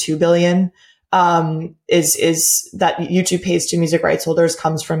 so that would be $2 billion, is that YouTube pays to music rights holders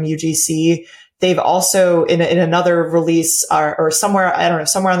comes from UGC. They've also, in another release or somewhere, I don't know,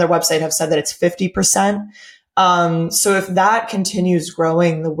 somewhere on their website have said that it's 50%. So if that continues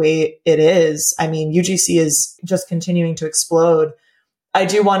growing the way it is, I mean, UGC is just continuing to explode. I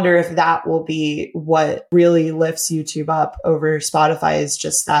do wonder if that will be what really lifts YouTube up over Spotify, is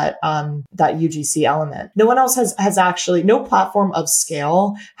just that UGC element. No one else has actually, no platform of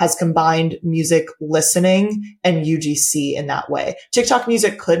scale has combined music listening and UGC in that way. TikTok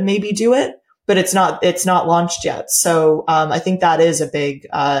Music could maybe do it, but it's not launched yet. So I think that is a big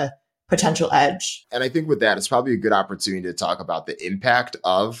potential edge. And I think with that, it's probably a good opportunity to talk about the impact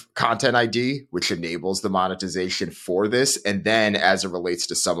of Content ID, which enables the monetization for this. And then as it relates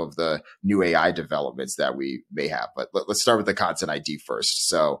to some of the new AI developments that we may have. But let's start with the Content ID first.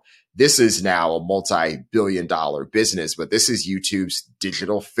 So this is now a multi-billion-dollar business, but this is YouTube's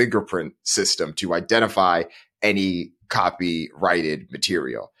digital fingerprint system to identify any copyrighted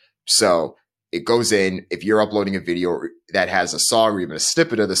material. So it goes in, if you're uploading a video that has a song or even a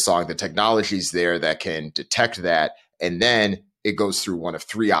snippet of the song, the technology's there that can detect that. And then it goes through one of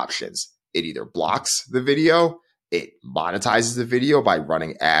three options. It either blocks the video, it monetizes the video by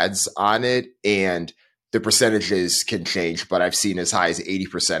running ads on it, and the percentages can change, but I've seen as high as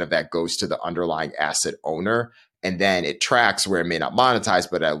 80% of that goes to the underlying asset owner. And then it tracks where it may not monetize,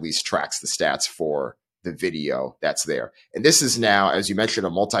 but at least tracks the stats for the video that's there. And this is now, as you mentioned, a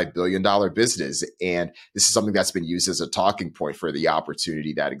multi-billion-dollar business. And this is something that's been used as a talking point for the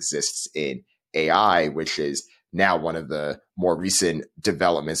opportunity that exists in AI, which is now one of the more recent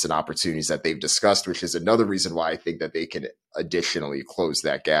developments and opportunities that they've discussed, which is another reason why I think that they can additionally close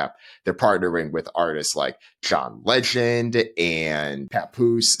that gap. They're partnering with artists like John Legend and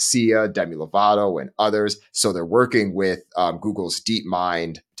Papoose, Sia, Demi Lovato, and others. So they're working with Google's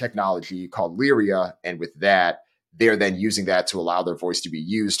DeepMind technology called Lyria. And with that, they're then using that to allow their voice to be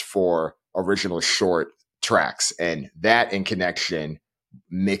used for original short tracks. And that in connection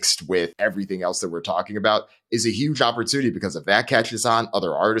mixed with everything else that we're talking about is a huge opportunity, because if that catches on,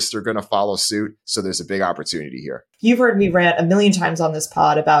 other artists are going to follow suit. So there's a big opportunity here. You've heard me rant a million times on this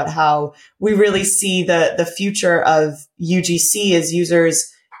pod about how we really see the future of UGC as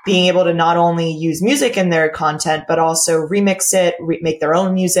users being able to not only use music in their content, but also remix it, make their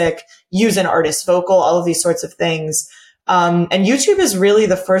own music, use an artist's vocal, all of these sorts of things. And YouTube is really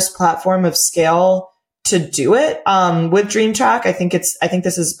the first platform of scale to do it with Dream Track. I think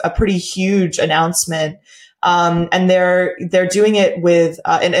this is a pretty huge announcement. And they're doing it with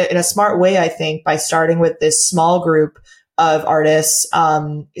in a smart way, I think, by starting with this small group of artists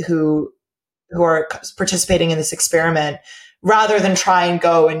who are participating in this experiment, rather than try and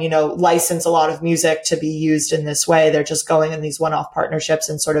go and license a lot of music to be used in this way. They're just going in these one-off partnerships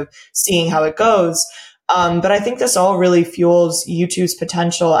and sort of seeing how it goes. But I think this all really fuels YouTube's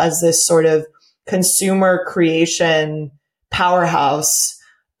potential as this sort of consumer creation powerhouse,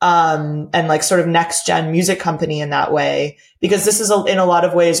 and like sort of next gen music company in that way, because this is in a lot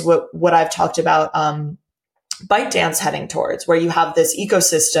of ways what I've talked about, ByteDance heading towards, where you have this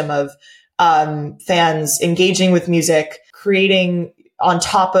ecosystem of, fans engaging with music, creating on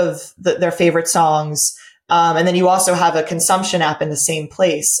top of their favorite songs. And then you also have a consumption app in the same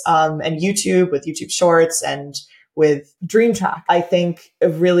place. And YouTube with YouTube Shorts and with Dream Track, I think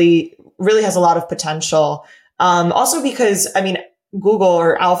it really has a lot of potential. Also because, Google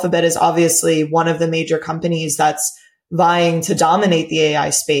or Alphabet is obviously one of the major companies that's vying to dominate the AI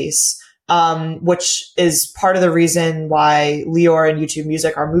space, which is part of the reason why Lior and YouTube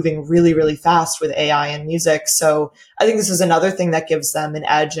Music are moving really, really fast with AI and music. So I think this is another thing that gives them an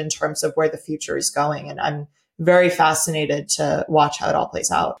edge in terms of where the future is going. And I'm very fascinated to watch how it all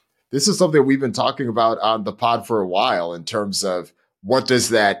plays out. This is something we've been talking about on the pod for a while in terms of what does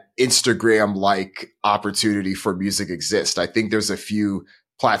that Instagram-like opportunity for music exist? I think there's a few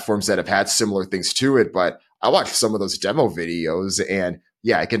platforms that have had similar things to it, but I watched some of those demo videos and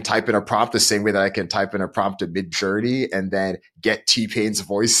yeah, I can type in a prompt the same way that I can type in a prompt to Midjourney and then get T-Pain's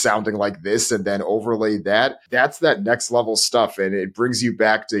voice sounding like this and then overlay that. That's that next level stuff. And it brings you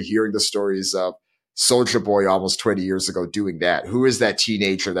back to hearing the stories of Soulja Boy almost 20 years ago doing that. Who is that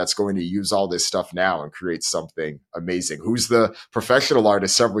teenager that's going to use all this stuff now and create something amazing? Who's the professional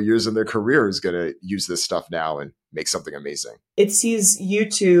artist several years in their career is going to use this stuff now and make something amazing? It sees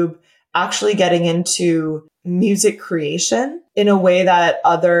YouTube actually getting into music creation in a way that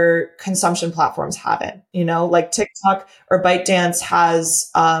other consumption platforms haven't, like TikTok or ByteDance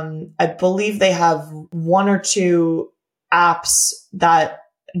has, I believe they have one or two apps that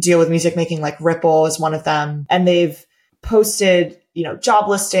deal with music making, like Ripple is one of them. And they've posted, job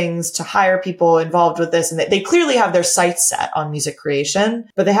listings to hire people involved with this. And they clearly have their sights set on music creation,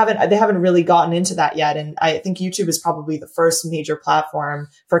 but they haven't really gotten into that yet. And I think YouTube is probably the first major platform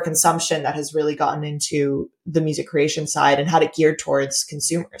for consumption that has really gotten into the music creation side and had it geared towards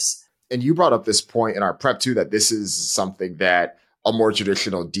consumers. And you brought up this point in our prep too, that this is something that a more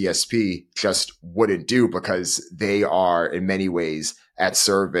traditional DSP just wouldn't do, because they are in many ways at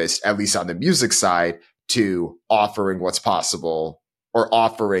service, at least on the music side, to offering what's possible or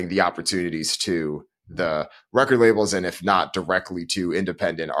offering the opportunities to the record labels, and if not directly to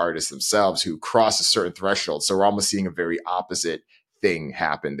independent artists themselves who cross a certain threshold. So we're almost seeing a very opposite thing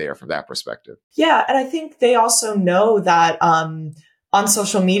happen there from that perspective. Yeah. And I think they also know that on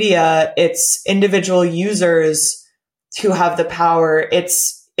social media, it's individual users who have the power.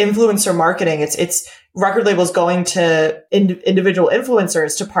 It's influencer marketing. It's record labels going to individual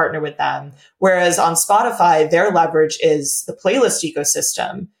influencers to partner with them. Whereas on Spotify, their leverage is the playlist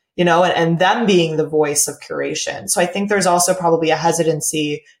ecosystem, and them being the voice of curation. So I think there's also probably a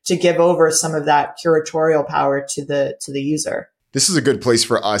hesitancy to give over some of that curatorial power to the user. This is a good place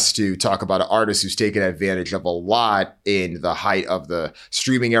for us to talk about an artist who's taken advantage of a lot in the height of the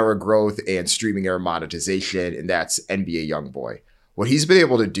streaming era growth and streaming era monetization, and that's NBA YoungBoy. What he's been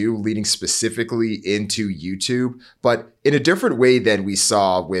able to do leading specifically into YouTube, but in a different way than we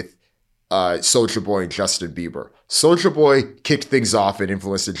saw with Soulja Boy and Justin Bieber. Soulja Boy kicked things off and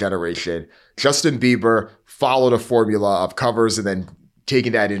influenced a generation. Justin Bieber followed a formula of covers and then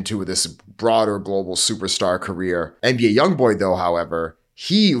taking that into this broader global superstar career. NBA YoungBoy, though, however,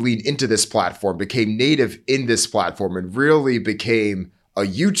 he leaned into this platform, became native in this platform, and really became a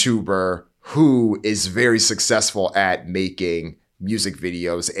YouTuber who is very successful at making music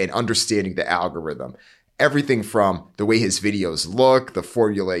videos and understanding the algorithm. Everything from the way his videos look, the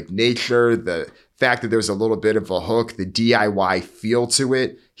formulaic nature, the fact that there's a little bit of a hook, the DIY feel to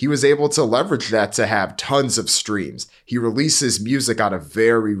it. He was able to leverage that to have tons of streams. He releases music on a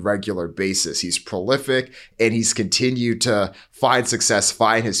very regular basis. He's prolific, and he's continued to find success,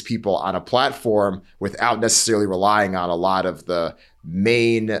 find his people on a platform without necessarily relying on a lot of the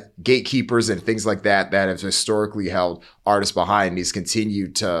main gatekeepers and things like that have historically held artists behind. He's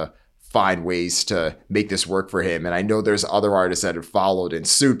continued to find ways to make this work for him. And I know there's other artists that have followed in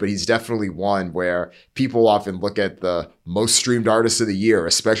suit, but he's definitely one where people often look at the most streamed artists of the year,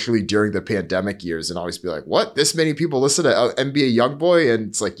 especially during the pandemic years, and always be like, what? This many people listen to NBA YoungBoy? And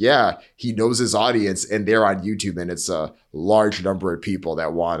it's like, yeah, he knows his audience, and they're on YouTube, and it's a large number of people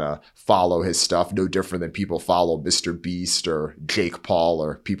that want to follow his stuff, no different than people follow Mr. Beast or Jake Paul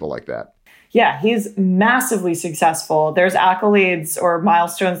or people like that. Yeah, he's massively successful. There's accolades or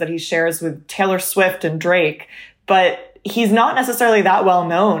milestones that he shares with Taylor Swift and Drake, but he's not necessarily that well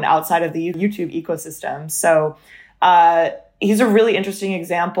known outside of the YouTube ecosystem. So he's a really interesting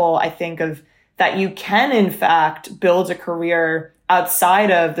example, I think, of that you can, in fact, build a career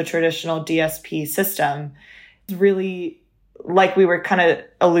outside of the traditional DSP system. It's really, like we were kind of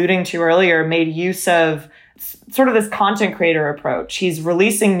alluding to earlier, made use of sort of this content creator approach. He's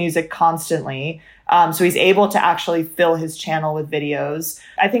releasing music constantly. So he's able to actually fill his channel with videos.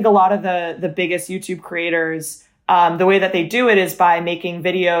 I think a lot of the biggest YouTube creators, the way that they do it is by making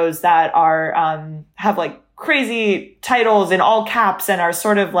videos that are, have like crazy titles in all caps and are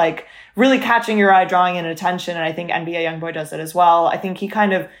sort of like really catching your eye, drawing in attention. And I think NBA YoungBoy does it as well. I think he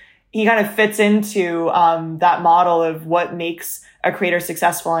kind of fits into that model of what makes a creator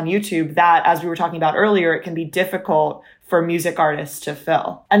successful on YouTube, that, as we were talking about earlier, it can be difficult for music artists to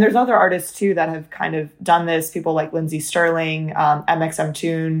fill. And there's other artists too that have kind of done this, people like Lindsey Sterling, MXM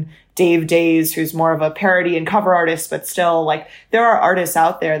Toon, Dave Days, who's more of a parody and cover artist, but still, like, there are artists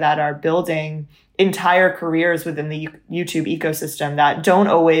out there that are building entire careers within the YouTube ecosystem that don't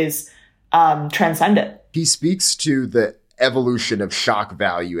always transcend it. He speaks to the evolution of shock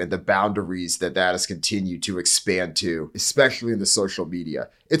value and the boundaries that has continued to expand to, especially in the social media.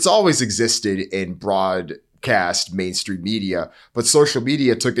 It's always existed in broadcast mainstream media, but social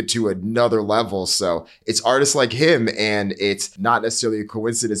media took it to another level. So it's artists like him, and it's not necessarily a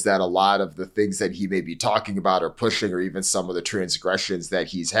coincidence that a lot of the things that he may be talking about or pushing, or even some of the transgressions that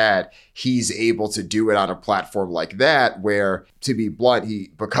he's had, he's able to do it on a platform like that, where, to be blunt,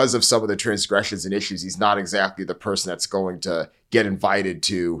 because of some of the transgressions and issues, he's not exactly the person that's going to get invited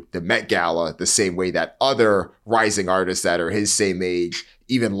to the Met Gala the same way that other rising artists that are his same age,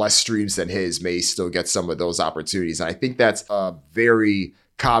 even less streams than his, may still get some of those opportunities. And I think that's a very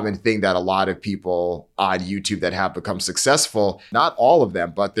common thing that a lot of people on YouTube that have become successful, not all of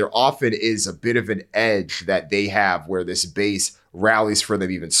them, but there often is a bit of an edge that they have where this base rallies for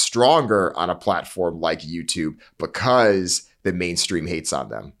them even stronger on a platform like YouTube because the mainstream hates on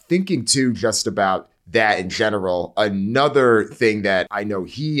them. Thinking too just about that in general, another thing that I know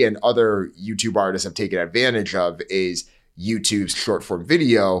he and other YouTube artists have taken advantage of is YouTube's short form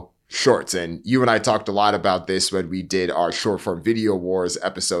video shorts. And you and I talked a lot about this when we did our short form video wars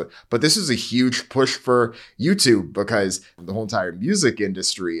episode, but this is a huge push for YouTube because the whole entire music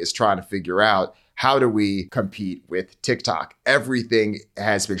industry is trying to figure out, how do we compete with TikTok? Everything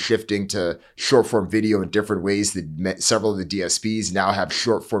has been shifting to short form video in different ways. Several of the DSPs now have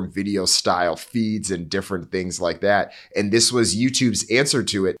short form video style feeds and different things like that. And this was YouTube's answer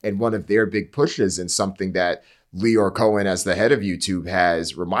to it. And one of their big pushes, and something that Leor Cohen, as the head of YouTube,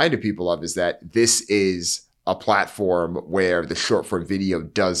 has reminded people of, is that this is a platform where the short form video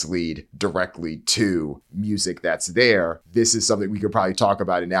does lead directly to music that's there. This is something we could probably talk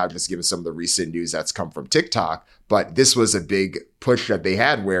about it now, just given some of the recent news that's come from TikTok. But this was a big push that they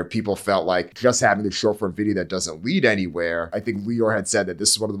had where people felt like just having the short form video that doesn't lead anywhere. I think Leor had said that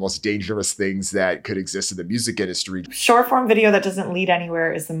this is one of the most dangerous things that could exist in the music industry. Short form video that doesn't lead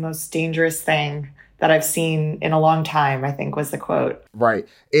anywhere is the most dangerous thing that I've seen in a long time, I think was the quote. Right.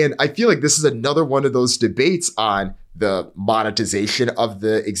 And I feel like this is another one of those debates on the monetization of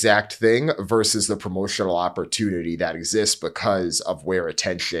the exact thing versus the promotional opportunity that exists because of where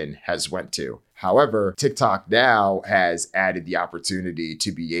attention has went to. However, TikTok now has added the opportunity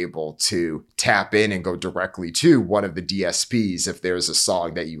to be able to tap in and go directly to one of the DSPs if there's a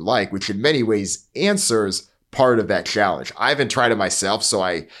song that you like, which in many ways answers part of that challenge. I haven't tried it myself, so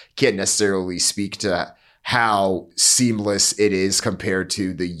I can't necessarily speak to how seamless it is compared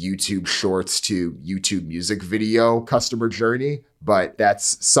to the YouTube Shorts to YouTube music video customer journey. But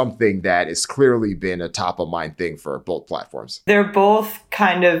that's something that has clearly been a top of mind thing for both platforms. They're both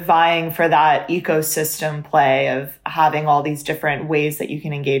kind of vying for that ecosystem play of having all these different ways that you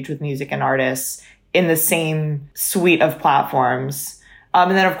can engage with music and artists in the same suite of platforms.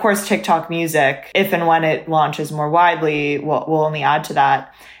 And then, of course, TikTok Music, if and when it launches more widely, will only add to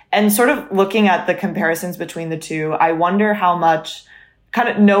that. And sort of looking at the comparisons between the two, I wonder how much, kind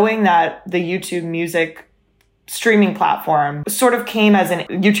of knowing that the YouTube Music streaming platform sort of came as an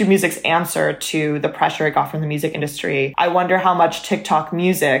YouTube Music's answer to the pressure it got from the music industry. I wonder how much TikTok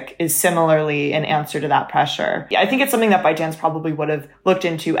Music is similarly an answer to that pressure. I think it's something that ByteDance probably would have looked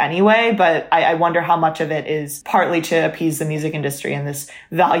into anyway, but I wonder how much of it is partly to appease the music industry in this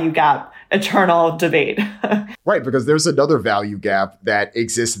value gap eternal debate. Right, because there's another value gap that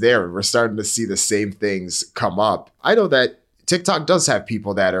exists there, and we're starting to see the same things come up. I know that TikTok does have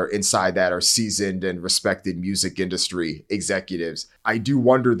people that are inside that are seasoned and respected music industry executives. I do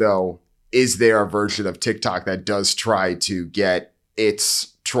wonder, though, is there a version of TikTok that does try to get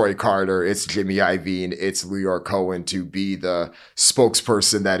its Troy Carter, it's Jimmy Iovine, it's Leor Cohen to be the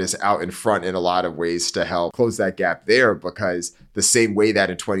spokesperson that is out in front in a lot of ways to help close that gap there? Because the same way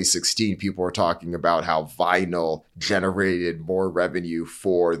that in 2016, people were talking about how vinyl generated more revenue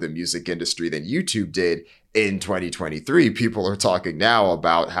for the music industry than YouTube did, in 2023, people are talking now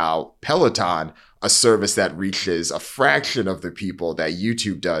about how Peloton, a service that reaches a fraction of the people that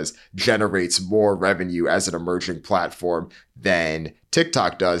YouTube does, generates more revenue as an emerging platform than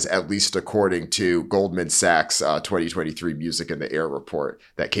TikTok does, at least according to Goldman Sachs' 2023 Music in the Air report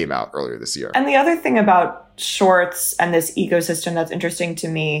that came out earlier this year. And the other thing about Shorts and this ecosystem that's interesting to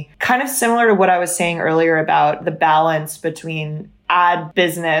me, kind of similar to what I was saying earlier about the balance between ad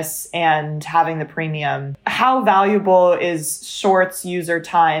business and having the premium. How valuable is Shorts user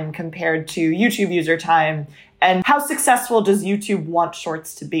time compared to YouTube user time? And how successful does YouTube want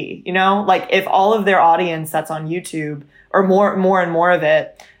Shorts to be? You know, like if all of their audience that's on YouTube, or more and more of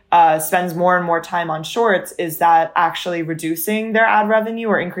it, spends more and more time on Shorts, is that actually reducing their ad revenue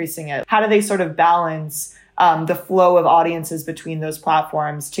or increasing it? How do they sort of balance the flow of audiences between those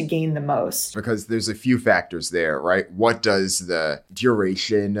platforms to gain the most? Because there's a few factors there, right? What does the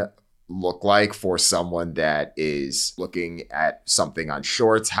duration look like for someone that is looking at something on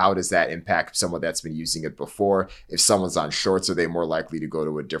Shorts? How does that impact someone that's been using it before? If someone's on Shorts, are they more likely to go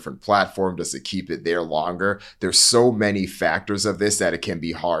to a different platform? Does it keep it there longer? There's so many factors of this that it can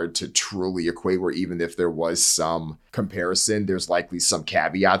be hard to truly equate, where even if there was some comparison, there's likely some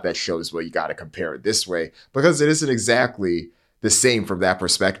caveat that shows, well, you got to compare it this way, because it isn't exactly the same from that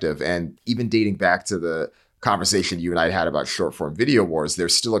perspective. And even dating back to the conversation you and I had about short form video wars,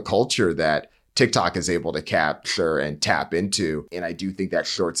 there's still a culture that TikTok is able to capture and tap into. And I do think that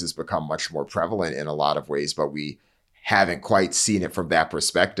Shorts has become much more prevalent in a lot of ways, but we haven't quite seen it from that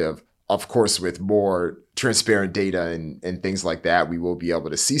perspective. Of course, with more transparent data and things like that, we will be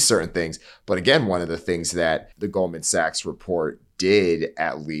able to see certain things. But again, one of the things that the Goldman Sachs report did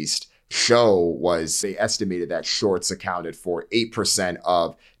at least show was they estimated that Shorts accounted for 8%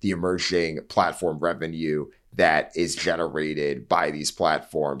 of the emerging platform revenue that is generated by these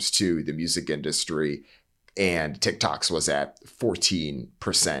platforms to the music industry, and TikTok's was at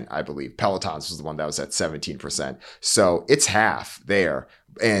 14%, I believe. Peloton's was the one that was at 17%. So it's half there.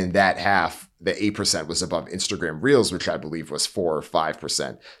 And that half, the 8% was above Instagram Reels, which I believe was 4 or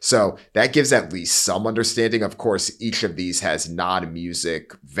 5%. So that gives at least some understanding. Of course, each of these has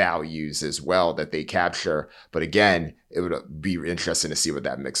non-music values as well that they capture. But again, it would be interesting to see what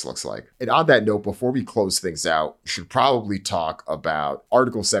that mix looks like. And on that note, before we close things out, we should probably talk about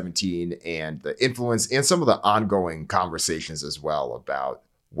Article 17 and the influence and some of the ongoing conversations as well about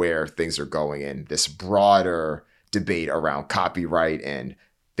where things are going in this broader debate around copyright and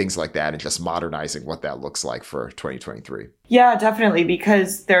things like that, and just modernizing what that looks like for 2023. Yeah, definitely,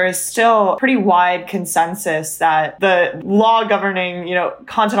 because there is still pretty wide consensus that the law governing,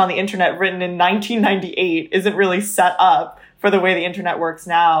 content on the internet written in 1998 isn't really set up for the way the internet works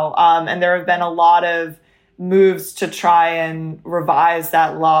now. And there have been a lot of moves to try and revise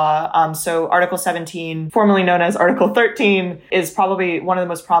that law. So Article 17, formerly known as Article 13, is probably one of the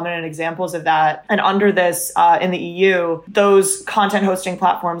most prominent examples of that. And under this, in the EU, those content hosting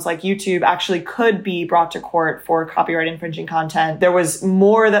platforms like YouTube actually could be brought to court for copyright infringing content. There was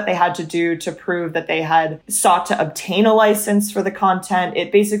more that they had to do to prove that they had sought to obtain a license for the content.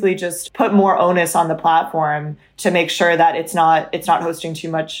 It basically just put more onus on the platform to make sure that it's not hosting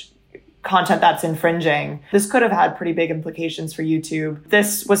too much content that's infringing. This could have had pretty big implications for YouTube.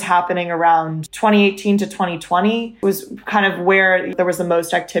 This was happening around 2018 to 2020. It was kind of where there was the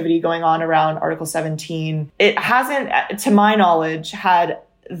most activity going on around Article 17. It hasn't, to my knowledge, had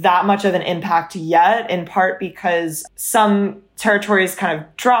that much of an impact yet, in part because some territories kind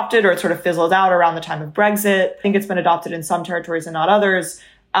of dropped it or it sort of fizzled out around the time of Brexit. I think it's been adopted in some territories and not others.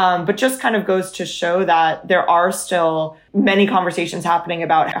 But just kind of goes to show that there are still many conversations happening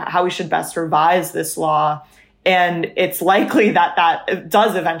about how we should best revise this law. And it's likely that that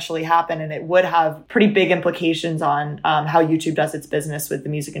does eventually happen, and it would have pretty big implications on how YouTube does its business with the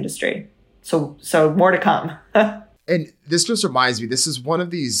music industry. So more to come. And this just reminds me, this is one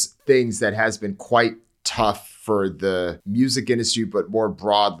of these things that has been quite tough for the music industry, but more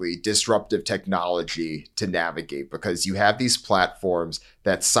broadly, disruptive technology to navigate, because you have these platforms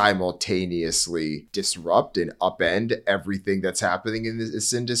that simultaneously disrupt and upend everything that's happening in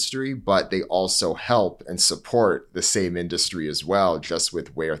this industry, but they also help and support the same industry as well, just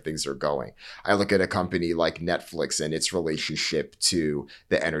with where things are going. I look at a company like Netflix and its relationship to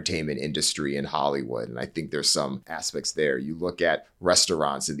the entertainment industry in Hollywood, and I think there's some aspects there. You look at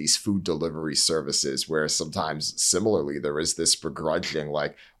restaurants and these food delivery services where sometimes similarly there is this begrudging,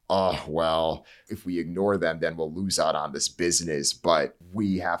 like, oh, well, if we ignore them, then we'll lose out on this business. But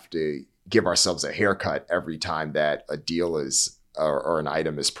we have to give ourselves a haircut every time that a deal is or an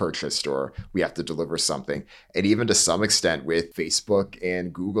item is purchased, or we have to deliver something. And even to some extent with Facebook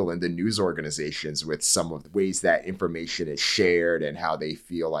and Google and the news organizations, with some of the ways that information is shared and how they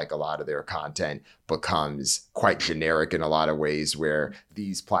feel like a lot of their content becomes quite generic in a lot of ways, where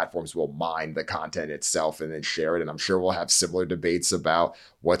these platforms will mine the content itself and then share it. And I'm sure we'll have similar debates about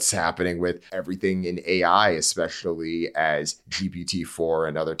what's happening with everything in AI, especially as GPT-4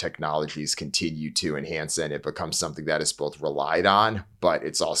 and other technologies continue to enhance and it becomes something that is both relied on, but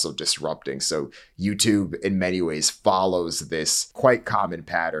it's also disrupting. So YouTube in many ways follows this quite common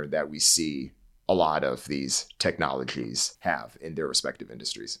pattern that we see a lot of these technologies have in their respective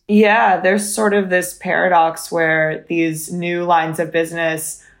industries. Yeah, there's sort of this paradox where these new lines of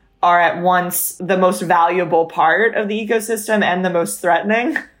business are at once the most valuable part of the ecosystem and the most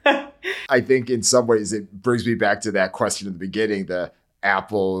threatening. I think in some ways it brings me back to that question at the beginning, the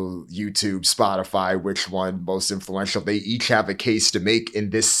Apple, YouTube, Spotify, which one most influential? They each have a case to make in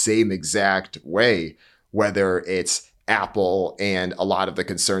this same exact way, whether it's Apple and a lot of the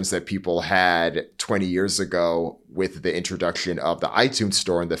concerns that people had 20 years ago with the introduction of the iTunes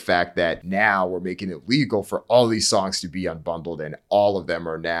store and the fact that now we're making it legal for all these songs to be unbundled and all of them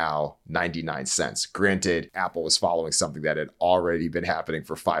are now 99 cents. Granted, Apple was following something that had already been happening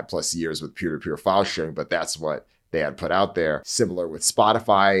for 5+ years with peer-to-peer file sharing, but that's what they had put out there. Similar with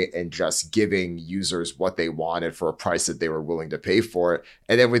Spotify and just giving users what they wanted for a price that they were willing to pay for it.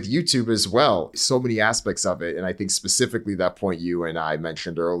 And then with YouTube as well, so many aspects of it. And I think specifically that point you and I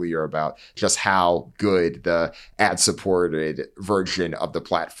mentioned earlier about just how good the ad-supported version of the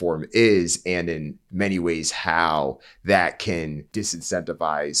platform is, and in many ways how that can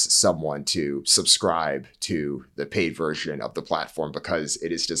disincentivize someone to subscribe to the paid version of the platform because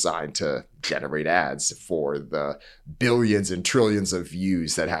it is designed to generate ads for the billions and trillions of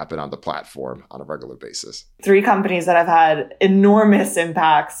views that happen on the platform on a regular basis. 3 companies that have had enormous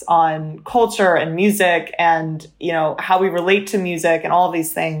impacts on culture and music and, how we relate to music and all of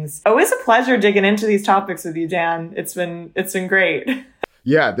these things. Always a pleasure digging into these topics with you, Dan. It's been great.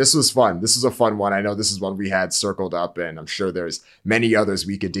 Yeah, this was fun. This was a fun one. I know this is one we had circled up, and I'm sure there's many others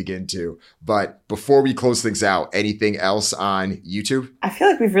we could dig into. But before we close things out, anything else on YouTube? I feel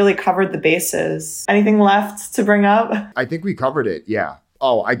like we've really covered the bases. Anything left to bring up? I think we covered it, yeah.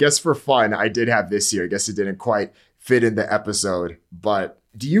 Oh, I guess for fun, I did have this here. I guess it didn't quite fit in the episode, but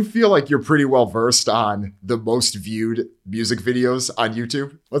do you feel like you're pretty well versed on the most viewed music videos on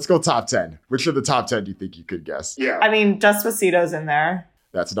YouTube? Let's go top 10. Which of the top 10 do you think you could guess? Yeah. I mean, Despacito's in there.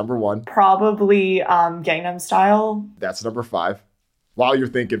 That's number 1. Probably Gangnam Style. That's number 5. While you're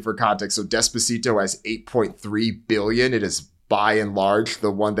thinking, for context, so Despacito has 8.3 billion. It is by and large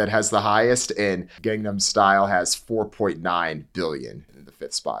the one that has the highest, and Gangnam Style has 4.9 billion in the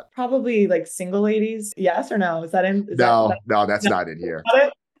 5th spot. Probably like Single Ladies. Yes or no? Is that in? No, that's not in here.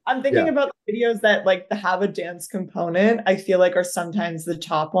 I'm thinking about the videos that have a dance component. I feel like are sometimes the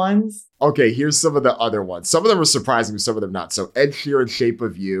top ones. Okay, here's some of the other ones. Some of them are surprising, some of them not. So Ed Sheeran, Shape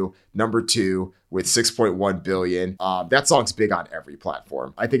of You, number 2 with 6.1 billion. That song's big on every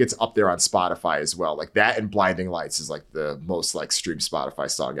platform. I think it's up there on Spotify as well. Like that and Blinding Lights is like the most streamed Spotify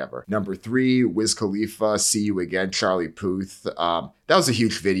song ever. Number 3, Wiz Khalifa, See You Again, Charlie Puth. That was a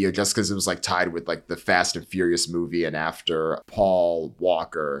huge video just because it was tied with the Fast and Furious movie and after Paul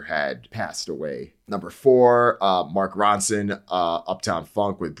Walker had passed away. Number 4, Mark Ronson, Uptown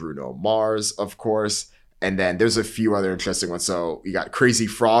Funk with Bruno Mars, of course. And then there's a few other interesting ones. So you got Crazy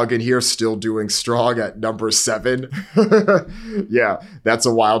Frog in here, still doing strong at number 7. Yeah, that's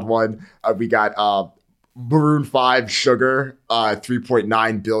a wild one. We got Maroon 5, Sugar,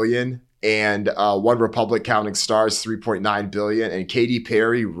 3.9 billion. And One Republic, Counting Stars, 3.9 billion. And Katy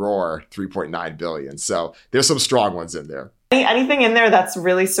Perry, Roar, 3.9 billion. So there's some strong ones in there. Anything in there that's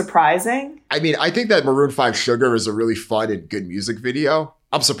really surprising? I mean, I think that Maroon 5 Sugar is a really fun and good music video.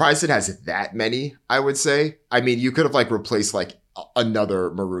 I'm surprised it has that many, I would say. I mean, you could have replaced another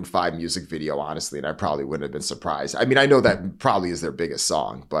Maroon 5 music video, honestly, and I probably wouldn't have been surprised. I mean, I know that probably is their biggest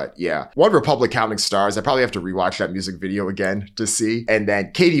song, but yeah. One Republic, Counting Stars, I probably have to rewatch that music video again to see. And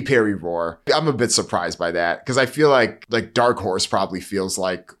then Katy Perry, Roar. I'm a bit surprised by that because I feel like Dark Horse probably feels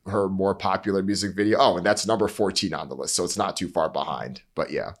like her more popular music video. Oh, and that's number 14 on the list, so it's not too far behind, but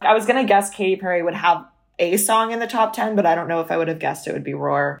yeah. I was going to guess Katy Perry would have a song in the top 10, but I don't know if I would have guessed it would be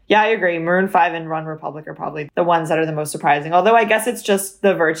Roar. Yeah, I agree. Maroon 5 and One Republic are probably the ones that are the most surprising. Although I guess it's just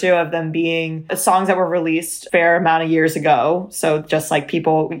the virtue of them being songs that were released a fair amount of years ago. So just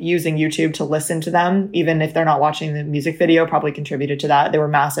people using YouTube to listen to them, even if they're not watching the music video, probably contributed to that. They were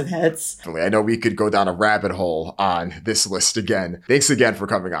massive hits. I know we could go down a rabbit hole on this list again. Thanks again for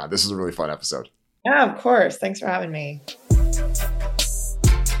coming on. This was a really fun episode. Yeah, of course. Thanks for having me.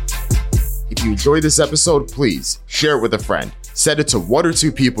 If you enjoyed this episode, please share it with a friend. Send it to 1 or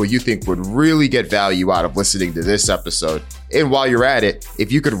 2 people you think would really get value out of listening to this episode. And while you're at it,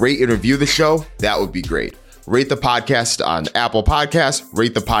 if you could rate and review the show, that would be great. Rate the podcast on Apple Podcasts,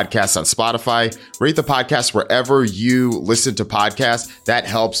 rate the podcast on Spotify, rate the podcast wherever you listen to podcasts. That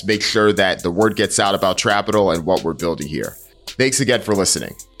helps make sure that the word gets out about Trapital and what we're building here. Thanks again for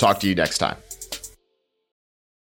listening. Talk to you next time.